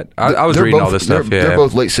like that? I was reading all this stuff, They're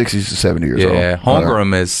both late 60s to 70 years old. Yeah,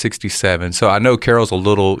 Holmgren is 67, so I know Carroll's a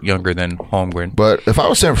little younger than Holmgren. But if I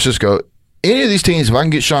was San Francisco, any of these teams, if I can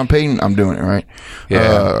get Sean Payton, I'm doing it, right?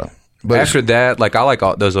 Yeah. But after that, like I like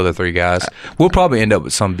all those other three guys. We'll probably end up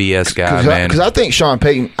with some BS guy, man. Because I think Sean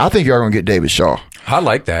Payton, I think you're going to get David Shaw. I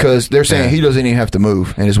like that. Because they're saying he doesn't even have to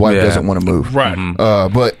move, and his wife doesn't want to move. Right.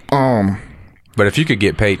 But if you could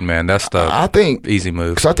get Peyton, man, that's the easy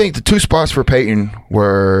move. Because I think the two spots for Peyton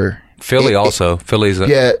were Philly. Philly's I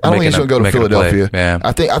don't think he's going to go to Philadelphia. Yeah.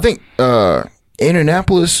 I think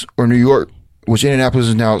Indianapolis or New York, which Indianapolis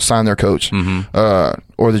has now signed their coach,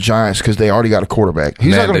 or the Giants because they already got a quarterback.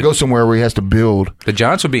 He's not going to go somewhere where he has to build. The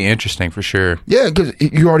Giants would be interesting for sure. Yeah, because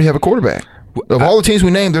you already have a quarterback. Of all the teams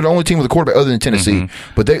we named, they're the only team with a quarterback other than Tennessee.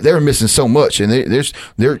 But they're missing so much, and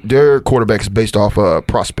their quarterback is based off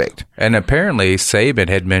prospect. And apparently, Saban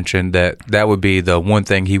had mentioned that would be the one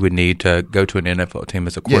thing he would need to go to an NFL team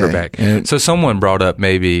as a quarterback. Yeah, so someone brought up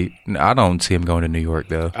maybe I don't see him going to New York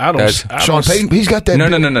though. Sean Payton, he's got that. No.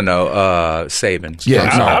 Saban. Yeah,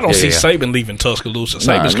 I don't see Saban leaving Tuscaloosa.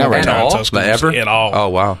 Saban's going to retire Tuscaloosa at all. Oh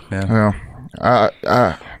wow. Yeah. Well,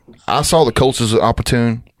 I saw the Colts as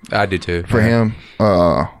opportune. I did too. For him,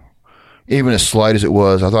 even as slight as it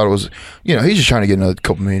was, I thought it was, he's just trying to get another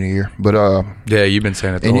couple million a year. But yeah, you've been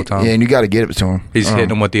saying it the whole time. Yeah, and you got to get it to him. He's hitting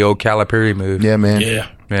him with the old Calipari move. Yeah, man.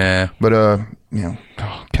 Yeah. But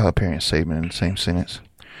Calipari and Saban in the same sentence.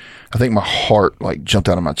 I think my heart jumped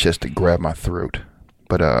out of my chest to grab my throat.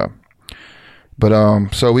 But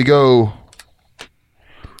so we go.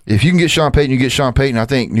 If you can get Sean Payton, you get Sean Payton. I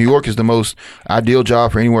think New York is the most ideal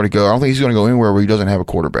job for anywhere to go. I don't think he's going to go anywhere where he doesn't have a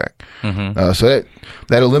quarterback. So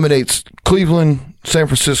that eliminates Cleveland, San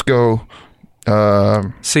Francisco.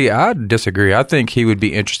 See, I disagree. I think he would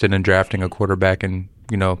be interested in drafting a quarterback and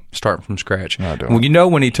starting from scratch. I don't. Well,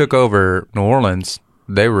 when he took over New Orleans,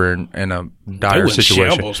 they were in a dire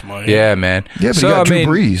situation. Shambles, man. Yeah, man. Yeah, but he got Drew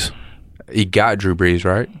Brees. He got Drew Brees,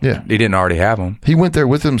 right? Yeah. He didn't already have him. He went there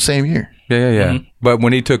with him same year. Yeah. But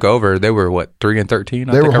when he took over, they were, 3-13?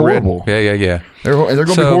 They were horrible. Yeah. They're going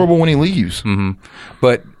to be horrible when he leaves.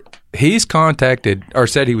 But he's contacted or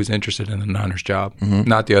said he was interested in the Niners job,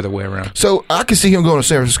 not the other way around. So I can see him going to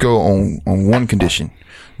San Francisco on one condition.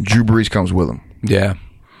 Drew Brees comes with him. Yeah.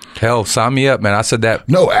 Hell, sign me up, man. I said that.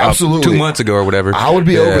 No, absolutely. 2 months ago or whatever. I would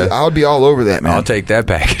be I would be all over that, man. I'll take that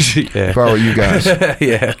package. If I were you guys.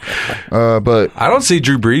 Yeah. But I don't see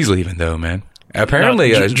Drew Brees leaving though, man.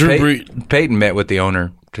 Apparently, Peyton met with the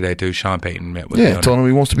owner today too. Sean Payton met with the owner. Yeah, told him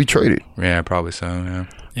he wants to be traded. Yeah, probably so.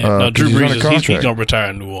 Yeah. Drew Brees he's going to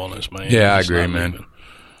retire in New Orleans, man. Yeah, I agree, man. Leaving.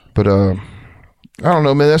 But I don't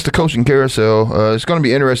know, man. That's the coaching carousel. It's going to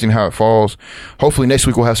be interesting how it falls. Hopefully next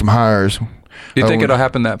week we'll have some hires. You think it'll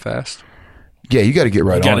happen that fast? Yeah, you got to get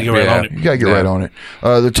right on it. You got to get right on it.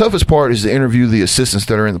 The toughest part is to interview the assistants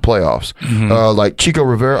that are in the playoffs, like Chico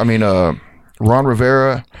Rivera. Ron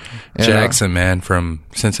Rivera, and, Jackson, man, from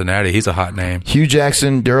Cincinnati. He's a hot name. Hugh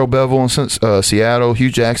Jackson, Darrell Bevel in Seattle.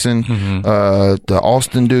 Hugh Jackson, the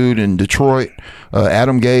Austin dude in Detroit.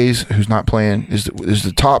 Adam Gaze, who's not playing, is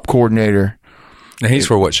the top coordinator. And he's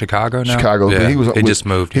for what, Chicago now? Chicago. Yeah. He just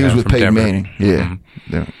moved. He was with Peyton Denver. Manning.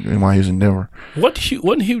 Yeah. While he was in Denver.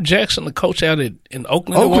 Wasn't Hugh Jackson the coach out in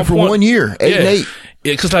Oakland? Oakland for 1 year, 8-8.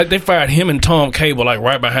 Yeah, because they fired him and Tom Cable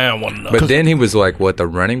right behind one another. But then he was the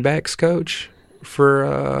running backs coach for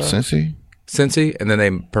Cincy, and then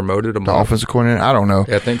they promoted him. The offensive coordinator? I don't know.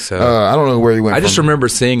 Yeah, I think so. I don't know where he went. I just remember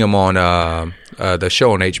seeing him on the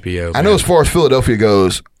show on HBO. I know as far as Philadelphia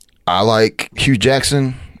goes, I like Hugh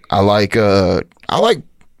Jackson. I like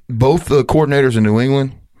both the coordinators in New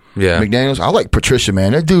England. Yeah. McDaniels. I like Patricia,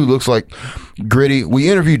 man. That dude looks like gritty. We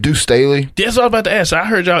interviewed Deuce Staley. That's what I was about to ask. I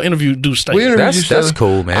heard y'all interview Deuce Staley. That's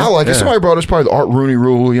cool, man. I like it. Somebody brought us probably the Art Rooney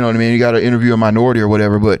rule. You know what I mean? You got to interview a minority or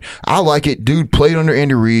whatever. But I like it. Dude played under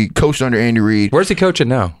Andy Reid, coached under Andy Reid. Where's he coaching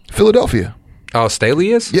now? Philadelphia. Oh,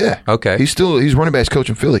 Staley is? Yeah. Okay. He's running backs coach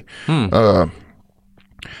in Philly.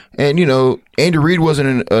 And, Andy Reid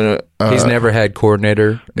wasn't he's never had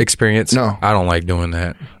coordinator experience. No. I don't like doing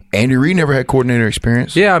that. Andy Reid never had coordinator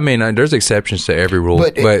experience. Yeah, I mean, there's exceptions to every rule.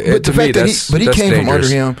 But the fact that he came from under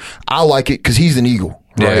him, I like it because he's an Eagle.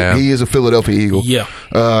 Right? Yeah. He is a Philadelphia Eagle. Yeah.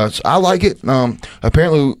 So I like it.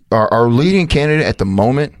 Apparently, our leading candidate at the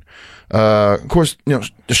moment, of course,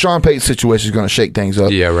 the Sean Payton situation is going to shake things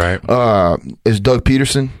up. Yeah, right. Is Doug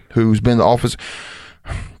Peterson, who's been in the office.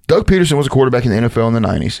 Doug Peterson was a quarterback in the NFL in the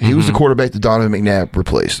 90s. He was the quarterback that Donovan McNabb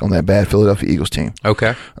replaced on that bad Philadelphia Eagles team.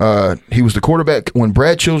 Okay. He was the quarterback when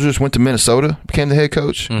Brad Childress went to Minnesota, became the head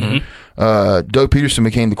coach. Doug Peterson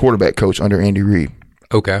became the quarterback coach under Andy Reid.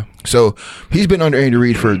 Okay. So he's been under Andy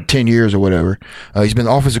Reid for 10 years or whatever. He's been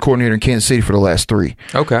the offensive coordinator in Kansas City for the last 3.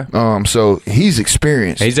 Okay. So he's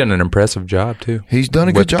experienced. He's done an impressive job, too. He's done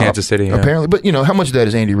a good job. Kansas City, yeah. Apparently. But, how much of that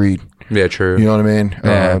is Andy Reid? Yeah, true. You know what I mean?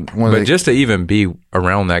 Yeah. But just to even be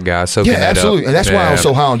around that guy, soaking that up. Yeah, absolutely. And that's why I was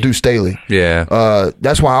so high on Deuce Staley. Yeah.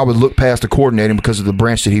 That's why I would look past the coordinating because of the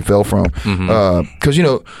branch that he fell from. Because,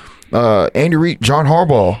 Andy Reid, John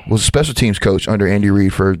Harbaugh was a special teams coach under Andy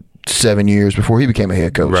Reid for 7 years before he became a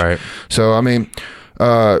head coach. Right. So, I mean,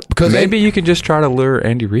 because maybe you can just try to lure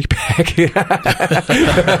Andy Reid back.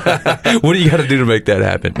 What do you got to do to make that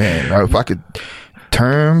happen? Man, if I could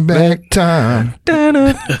turn back time. All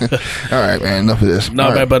right, man, enough of this. No, All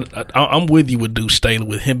man, right. but I'm with you with Deuce Staley,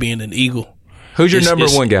 with him being an Eagle. Who's your number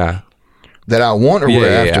one guy? That I want or what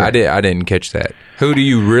after? Yeah, I didn't catch that. Who do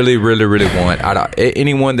you really, really, really want?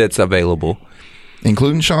 Anyone that's available.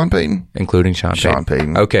 Including Sean Payton? Including Sean Payton.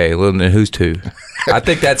 Payton. Okay, well, then who's 2? I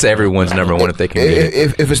think that's everyone's number one if they can get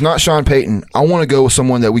it. If it's not Sean Payton, I want to go with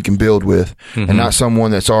someone that we can build with and not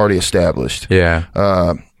someone that's already established. Yeah.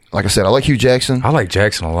 Like I said, I like Hugh Jackson. I like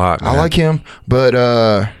Jackson a lot, man. I like him,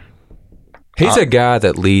 but he's a guy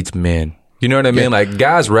that leads men. You know what I mean? Yeah. Like,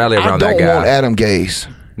 guys rally around that guy. I don't want Adam Gase.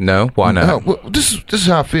 No? Why not? No, well, this is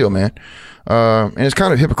how I feel, man. And it's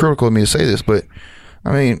kind of hypocritical of me to say this, but,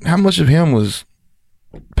 I mean, how much of him was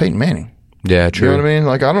Peyton Manning? Yeah, true. You know what I mean?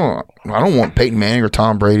 Like, I don't want Peyton Manning or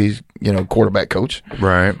Tom Brady's, quarterback coach.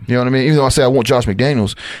 Right. You know what I mean? Even though I say I want Josh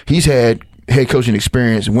McDaniels, he's had head coaching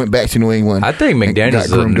experience and went back to New England. I think McDaniels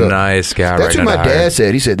is a nice guy. That's what my dad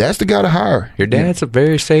said. He said, that's the guy to hire. Your dad's a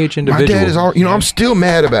very sage individual. My dad is I'm still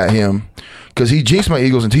mad about him because he jinxed my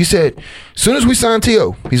Eagles. And he said, as soon as we signed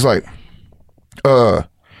T.O., he's like,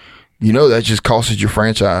 that just costs your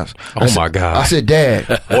franchise. My God. I said,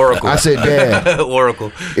 Dad. Oracle. I said, Dad.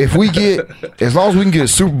 Oracle. As long as we can get a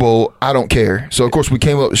Super Bowl, I don't care. So, of course, we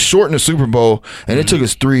came up short in the Super Bowl, and it took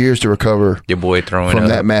us 3 years to recover your boy throwing from up.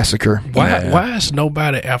 that massacre. Why is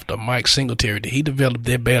nobody after Mike Singletary? Did he develop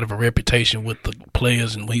that bad of a reputation with the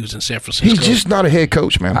players when he was in San Francisco? He's just not a head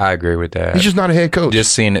coach, man. I agree with that. He's just not a head coach.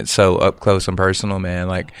 Just seeing it so up close and personal, man.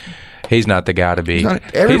 Like, he's not the guy to be. He's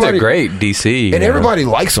a great DC. And everybody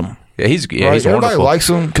likes him. Yeah, he's everybody wonderful. Likes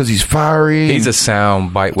him because he's fiery. He's a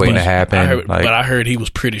sound bite waiting to happen. But I heard he was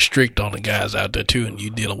pretty strict on the guys out there too, and you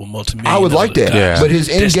dealing with multi-million. I would like that. Yeah. But his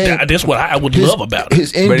in game. That's what I would love about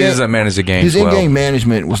it. But he doesn't manage the game. His in game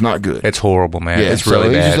management was not good. It's horrible, man. Yeah, it's really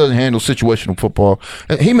bad. He just doesn't handle situational football.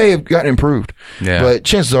 He may have gotten improved. Yeah. But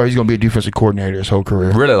chances are he's going to be a defensive coordinator his whole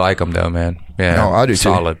career. Really like him though, man. Yeah. No, I do too.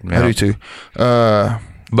 Solid. Yeah. I do too.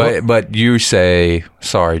 But you say,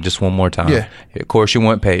 sorry, just one more time. Yeah. Of course, you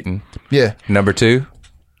want Peyton. Yeah. Number 2?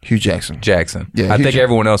 Hugh Jackson. Yeah. I think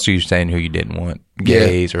everyone else you're saying who you didn't want.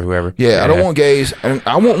 Gaze or whoever. Yeah, I don't want Gaze.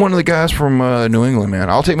 I want one of the guys from New England, man.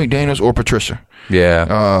 I'll take McDaniels or Patricia.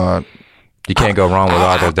 Yeah. You can't go wrong with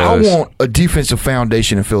either of those. I want a defensive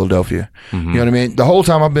foundation in Philadelphia. Mm-hmm. You know what I mean? The whole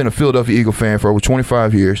time I've been a Philadelphia Eagle fan for over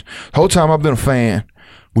 25 years, the whole time I've been a fan,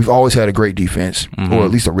 we've always had a great defense, or at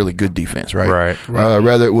least a really good defense, right? Right.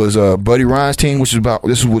 Rather it was Buddy Ryan's team, which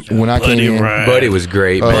is when I came in. Buddy was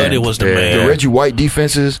great, man. Buddy was the man. The Reggie White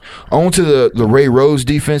defenses, on to the Ray Rose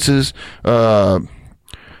defenses, on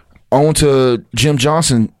to Jim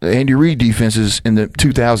Johnson, Andy Reid defenses in the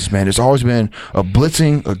 2000s, man. There's always been a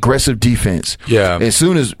blitzing, aggressive defense. Yeah. As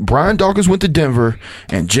soon as Brian Dawkins went to Denver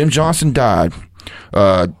and Jim Johnson died,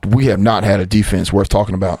 we have not had a defense worth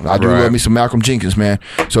talking about. I do love me some Malcolm Jenkins, man.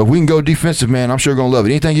 So if we can go defensive, man, I'm sure going to love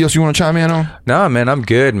it. Anything else you want to chime in on? No, man, I'm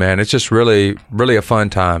good, man. It's just really, really a fun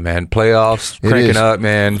time, man. Playoffs, cranking up,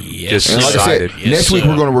 man. Yes. Just and like excited. I said, next week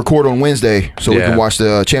we're going to record on Wednesday so we can watch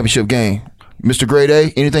the championship game. Mr. Grade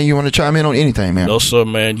A, anything you want to chime in on? Anything, man? No, sir,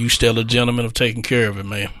 man. You still a gentleman of taking care of it,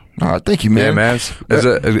 man. All right, thank you, man. Yeah, man.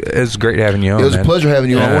 It's great having you on. It was a pleasure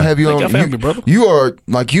having you on. We'll have you on. You, brother. You are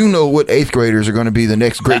what 8th graders are going to be the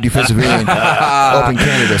next great defensive end up in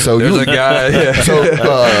Canada. So there's a guy. Yeah.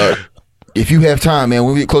 So if you have time, man,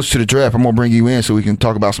 when we get closer to the draft, I'm gonna bring you in so we can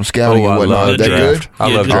talk about some scouting and whatnot. Is that good? I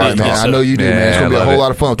love draft. All right, man. I know you do, man. It's gonna be a whole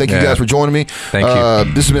lot of fun. Thank you guys for joining me. Thank you.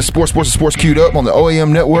 This has been Sports Queued Up on the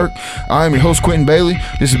OAM Network. I am your host, Quentin Bailey.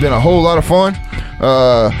 This has been a whole lot of fun.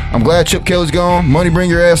 I'm glad Chip Kelly's gone. Money, bring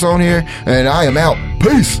your ass on here, and I am out.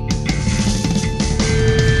 Peace.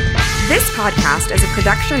 This podcast is a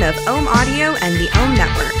production of Ohm Audio and the Ohm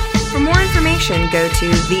Network. For more information, go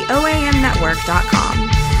to theoamnetwork.com.